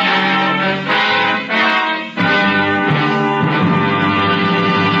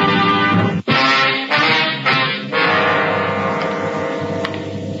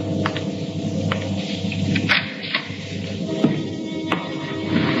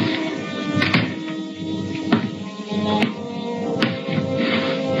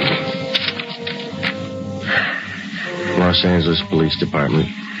 Los Angeles Police Department,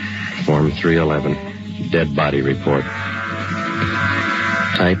 Form 311, dead body report.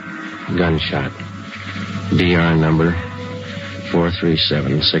 Type, gunshot. DR number,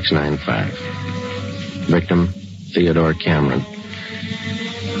 437695. Victim, Theodore Cameron.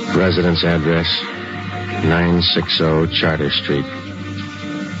 Residence address, 960 Charter Street.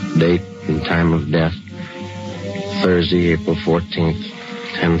 Date and time of death, Thursday, April 14th,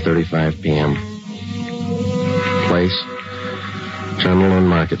 10:35 p.m. Place, Terminal and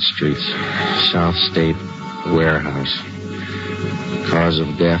Market Streets, South State Warehouse. Cause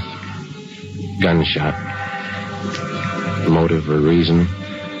of death, gunshot. Motive or reason,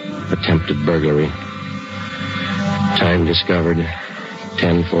 attempted burglary. Time discovered,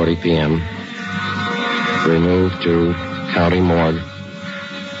 10:40 p.m. Removed to County Morgue.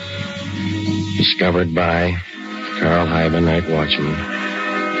 Discovered by Carl Hyba, night watchman.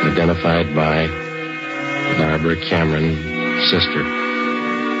 Identified by Barbara Cameron, sister.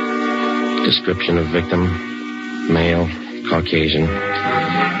 Description of victim, male, Caucasian,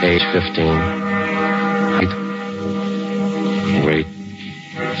 age 15, height, weight,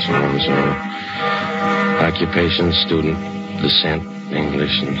 so and so. Occupation, student, descent,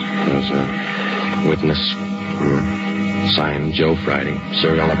 English, and there's a witness, signed Joe Friday,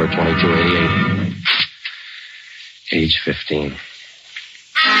 serial number 2288, age 15.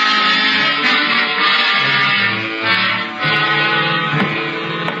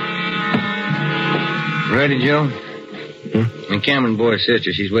 Ready, Joe? The Cameron boy's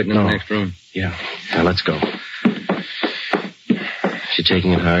sister. She's waiting in the next room. Yeah. Now, let's go. She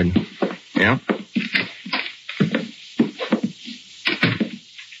taking it hard? Yeah.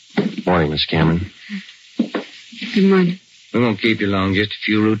 Morning, Miss Cameron. Good morning. We won't keep you long. Just a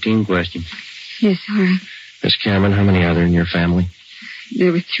few routine questions. Yes, all right. Miss Cameron, how many are there in your family?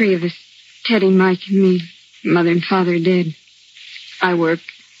 There were 3 of us. Teddy, Mike, and me. Mother and father are dead. I work.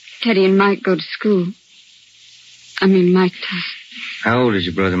 Teddy and Mike go to school. Mike does. How old is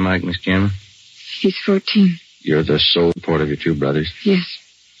your brother Mike, Miss Cameron? He's 14. You're the sole support of your 2 brothers? Yes.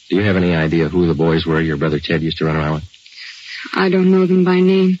 Do you have any idea who the boys were your brother Ted used to run around with? I don't know them by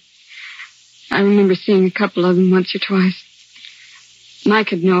name. I remember seeing a couple of them once or twice. Mike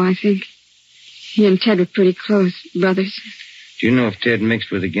would know, I think. He and Ted were pretty close, brothers. Do you know if Ted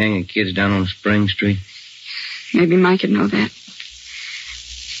mixed with a gang of kids down on Spring Street? Maybe Mike would know that.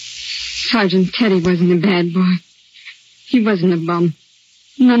 Sergeant Teddy wasn't a bad boy. He wasn't a bum.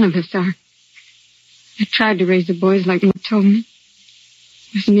 None of us are. I tried to raise the boys like Mike told me.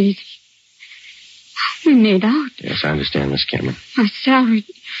 It wasn't easy. We made out. Yes, I understand, Miss Cameron. My salary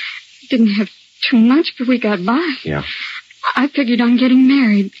didn't have too much, but we got by. Yeah. I figured on getting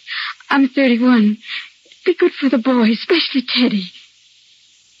married. I'm 31. It'd be good for the boys, especially Teddy.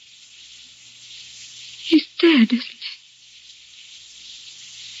 He's dead, isn't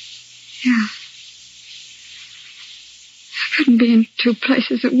he? Yeah. I couldn't be in 2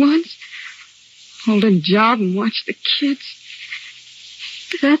 places at once. hold a job and watch the kids.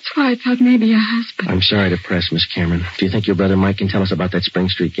 That's why I thought maybe a husband. I'm sorry to press, Miss Cameron. Do you think your brother Mike can tell us about that Spring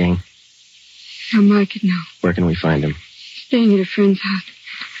Street gang? How Mike would know. Where can we find him? Staying at a friend's house.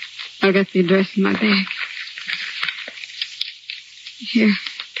 I got the address in my bag. Here.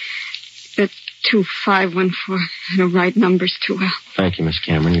 That's 2514. I don't write numbers too well. Thank you, Miss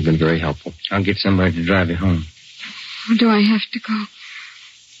Cameron. You've been very helpful. I'll get somebody to drive you home. Or do I have to go?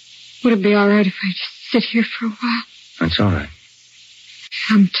 Would it be all right if I just sit here for a while? That's all right.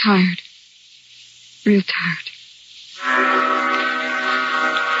 I'm tired. Real tired.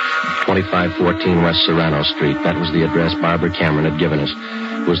 2514 West Serrano Street. That was the address Barbara Cameron had given us.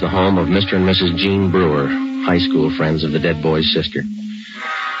 It was the home of Mr. and Mrs. Jean Brewer, high school friends of the dead boy's sister.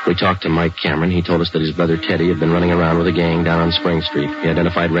 We talked to Mike Cameron. He told us that his brother Teddy had been running around with a gang down on Spring Street. He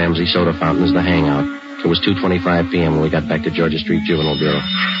identified Ramsey Soda Fountain as the hangout. It was 2:25 p.m. when we got back to Georgia Street Juvenile Bureau.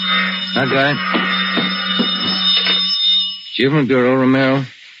 Hi, guy. Juvenile Bureau, Romero.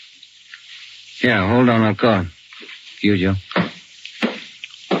 Yeah, hold on, I'll call him. You, Joe.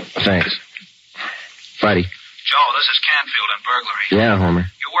 Thanks. Friday. Joe, this is Canfield in burglary. Yeah, Homer.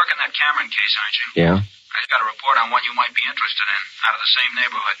 You're working that Cameron case, aren't you? Yeah? I just got a report on one you might be interested in, out of the same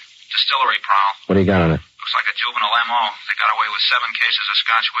neighborhood. Distillery prowl. What do you got on it? Looks like a juvenile M.O. They got away with 7 cases of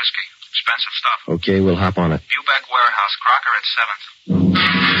Scotch whiskey. Expensive stuff. Okay, we'll hop on it. Bubeck Warehouse, Crocker at 7th.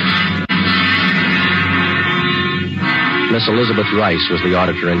 Miss Elizabeth Rice was the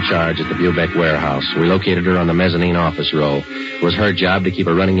auditor in charge at the Bubeck Warehouse. We located her on the mezzanine office row. It was her job to keep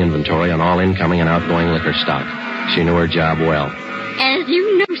a running inventory on all incoming and outgoing liquor stock. She knew her job well. As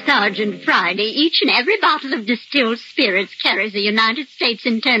you know, Sergeant Friday, each and every bottle of distilled spirits carries a United States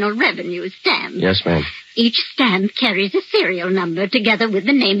Internal Revenue stamp. Yes, ma'am. Each stamp carries a serial number together with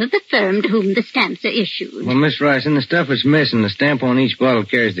the name of the firm to whom the stamps are issued. Well, Miss Rice, in the stuff that's missing, the stamp on each bottle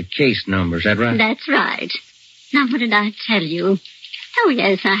carries the case number. Is that right? That's right. Now, what did I tell you? Oh,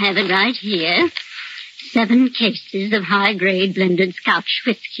 yes, I have it right here. 7 cases of high-grade blended Scotch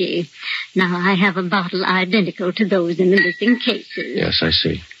whiskey. Now, I have a bottle identical to those in the missing cases. Yes, I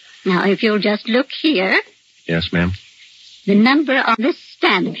see. Now, if you'll just look here. Yes, ma'am. The number on this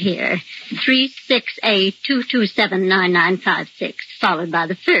stamp here, 36A2279956, followed by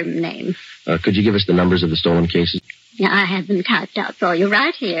the firm name. Could you give us the numbers of the stolen cases? Now, I have them typed out for you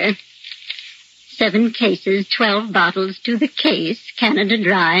right here. 7 cases, 12 bottles to the case, Canada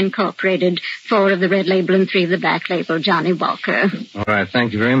Dry Incorporated, 4 of the red label and 3 of the black label, Johnny Walker. All right,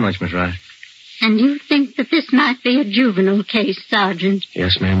 thank you very much, Miss Rice. And you think that this might be a juvenile case, Sergeant?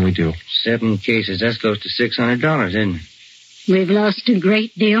 Yes, ma'am, we do. 7 cases, that's close to $600, isn't it? We've lost a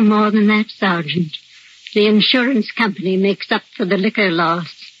great deal more than that, Sergeant. The insurance company makes up for the liquor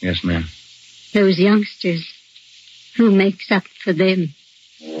loss. Yes, ma'am. Those youngsters, who makes up for them?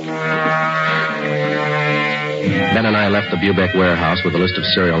 Ben and I left the Bubeck Warehouse with a list of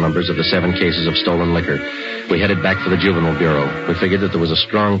serial numbers of the 7 cases of stolen liquor. We headed back for the Juvenile Bureau. We figured that there was a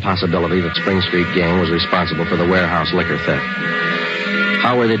strong possibility that Spring Street Gang was responsible for the warehouse liquor theft.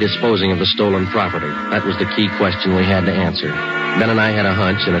 How were they disposing of the stolen property? That was the key question we had to answer. Ben and I had a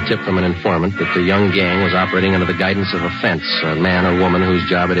hunch and a tip from an informant that the young gang was operating under the guidance of a fence, a man or woman whose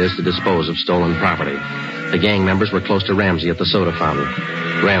job it is to dispose of stolen property. The gang members were close to Ramsey at the soda fountain.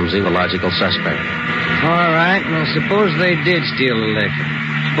 Ramsey, the logical suspect. All right, now suppose they did steal the liquor.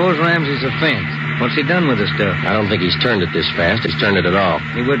 Suppose Ramsey's a fence. What's he done with the stuff? I don't think he's turned it this fast. He's turned it at all.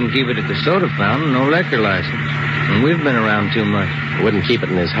 He wouldn't keep it at the soda fountain, no liquor license. And we've been around too much. He wouldn't keep it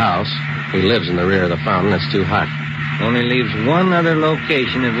in his house. He lives in the rear of the fountain. It's too hot. Only leaves one other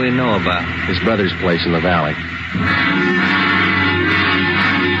location that we know about. His brother's place in the valley.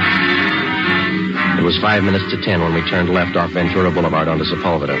 It was 5 minutes to 10 when we turned left off Ventura Boulevard onto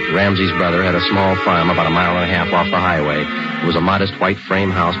Sepulveda. Ramsey's brother had a small farm about a mile and a half off the highway. It was a modest white frame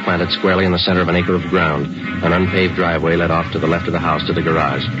house planted squarely in the center of an acre of ground. An unpaved driveway led off to the left of the house to the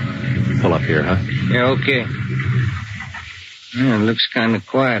garage. Pull up here, huh? Yeah, okay. Yeah, it looks kind of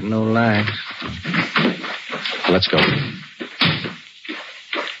quiet, no lights. Let's go.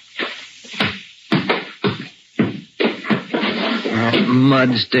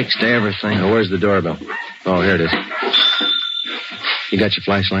 Mud sticks to everything. Now, where's the doorbell? Oh, here it is. You got your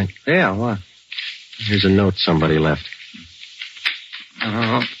flashlight? Yeah, what? Here's a note somebody left.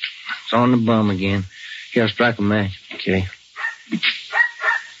 Oh, it's on the bum again. Here, I'll strike a match. Okay.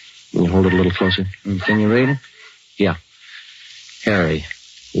 Can you hold it a little closer? Can you read it? Yeah. Harry,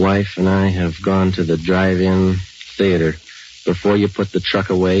 wife and I have gone to the drive-in theater. Before you put the truck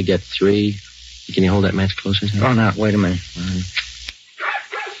away, get 3... Can you hold that match closer? Oh, no, wait a minute.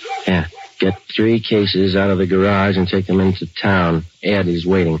 Yeah, get 3 cases out of the garage and take them into town. Ed is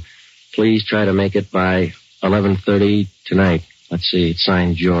waiting. Please try to make it by 11:30 tonight. Let's see, it's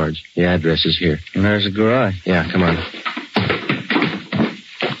signed George. The address is here. And there's the garage. Yeah, come on.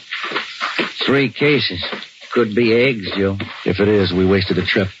 3 cases. Could be eggs, Joe. If it is, we wasted a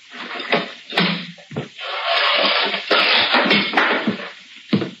trip.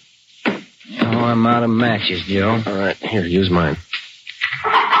 Oh, I'm out of matches, Joe. All right, here, use mine.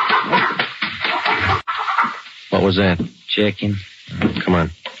 What was that? Checking. Come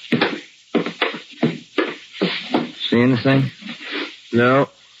on. See anything? No.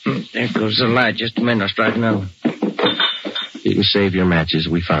 There goes the light. Just a minute. I'll strike another one. You can save your matches.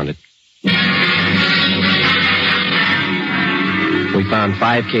 We found it. We found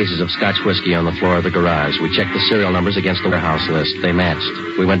 5 cases of Scotch whiskey on the floor of the garage. We checked the serial numbers against the warehouse list. They matched.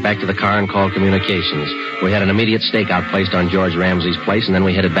 We went back to the car and called communications. We had an immediate stakeout placed on George Ramsey's place, and then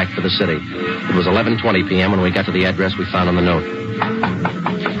we headed back for the city. It was 11:20 p.m. when we got to the address we found on the note.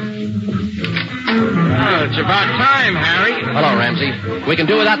 Oh, it's about time, Harry. Hello, Ramsey. We can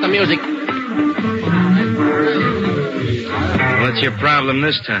do without the music. What's your problem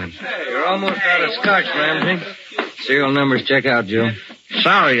this time? Hey, you're almost out of Scotch, Ramsey. Serial numbers check out, Joe.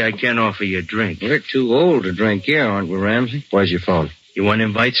 Sorry I can't offer you a drink. We're too old to drink here, aren't we, Ramsey? Where's your phone? You want to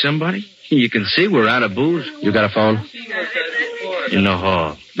invite somebody? You can see we're out of booze. You got a phone? In the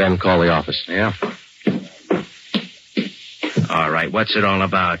hall. Then call the office. Yeah. All right, what's it all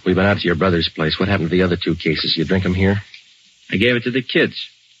about? We've been out to your brother's place. What happened to the other 2 cases? You drink them here? I gave it to the kids.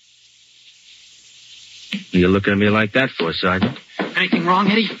 What are you looking at me like that for, Sergeant? Anything wrong,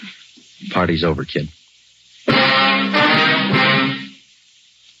 Eddie? Party's over, kid.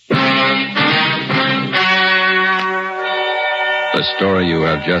 The story you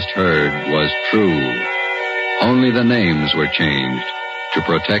have just heard was true. Only the names were changed to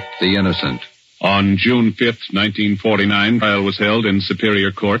protect the innocent. On June 5th, 1949, trial was held in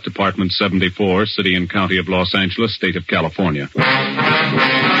Superior Court, Department 74, City and County of Los Angeles, State of California.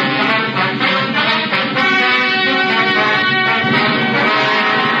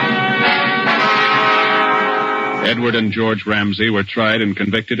 Edward and George Ramsey were tried and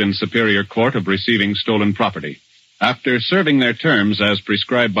convicted in Superior Court of receiving stolen property. After serving their terms as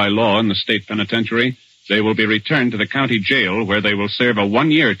prescribed by law in the state penitentiary, they will be returned to the county jail where they will serve a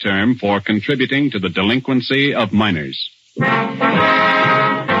 1-year term for contributing to the delinquency of minors.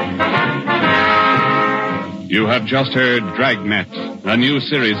 You have just heard Dragnet, a new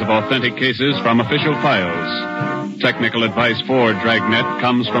series of authentic cases from official files. Technical advice for Dragnet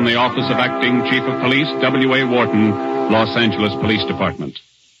comes from the Office of Acting Chief of Police, W.A. Wharton, Los Angeles Police Department.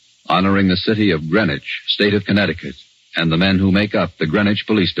 Honoring the city of Greenwich, state of Connecticut, and the men who make up the Greenwich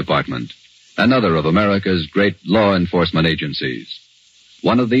Police Department, another of America's great law enforcement agencies.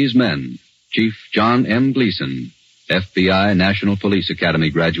 One of these men, Chief John M. Gleason, FBI National Police Academy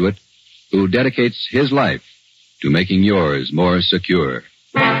graduate, who dedicates his life to making yours more secure.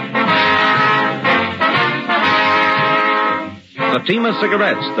 Fatima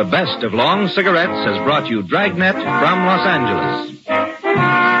Cigarettes, the best of long cigarettes, has brought you Dragnet from Los Angeles.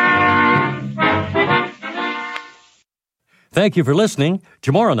 Thank you for listening.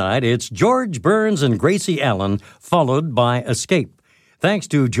 Tomorrow night, it's George Burns and Gracie Allen, followed by Escape. Thanks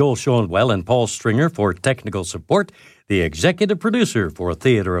to Joel Schoenwell and Paul Stringer for technical support. The executive producer for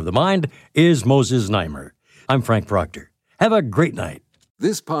Theater of the Mind is Moses Neimer. I'm Frank Proctor. Have a great night.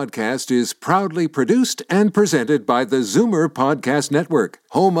 This podcast is proudly produced and presented by the Zoomer Podcast Network,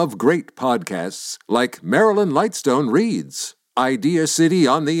 home of great podcasts like Marilyn Lightstone Reads, Idea City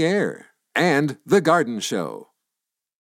on the Air, and The Garden Show.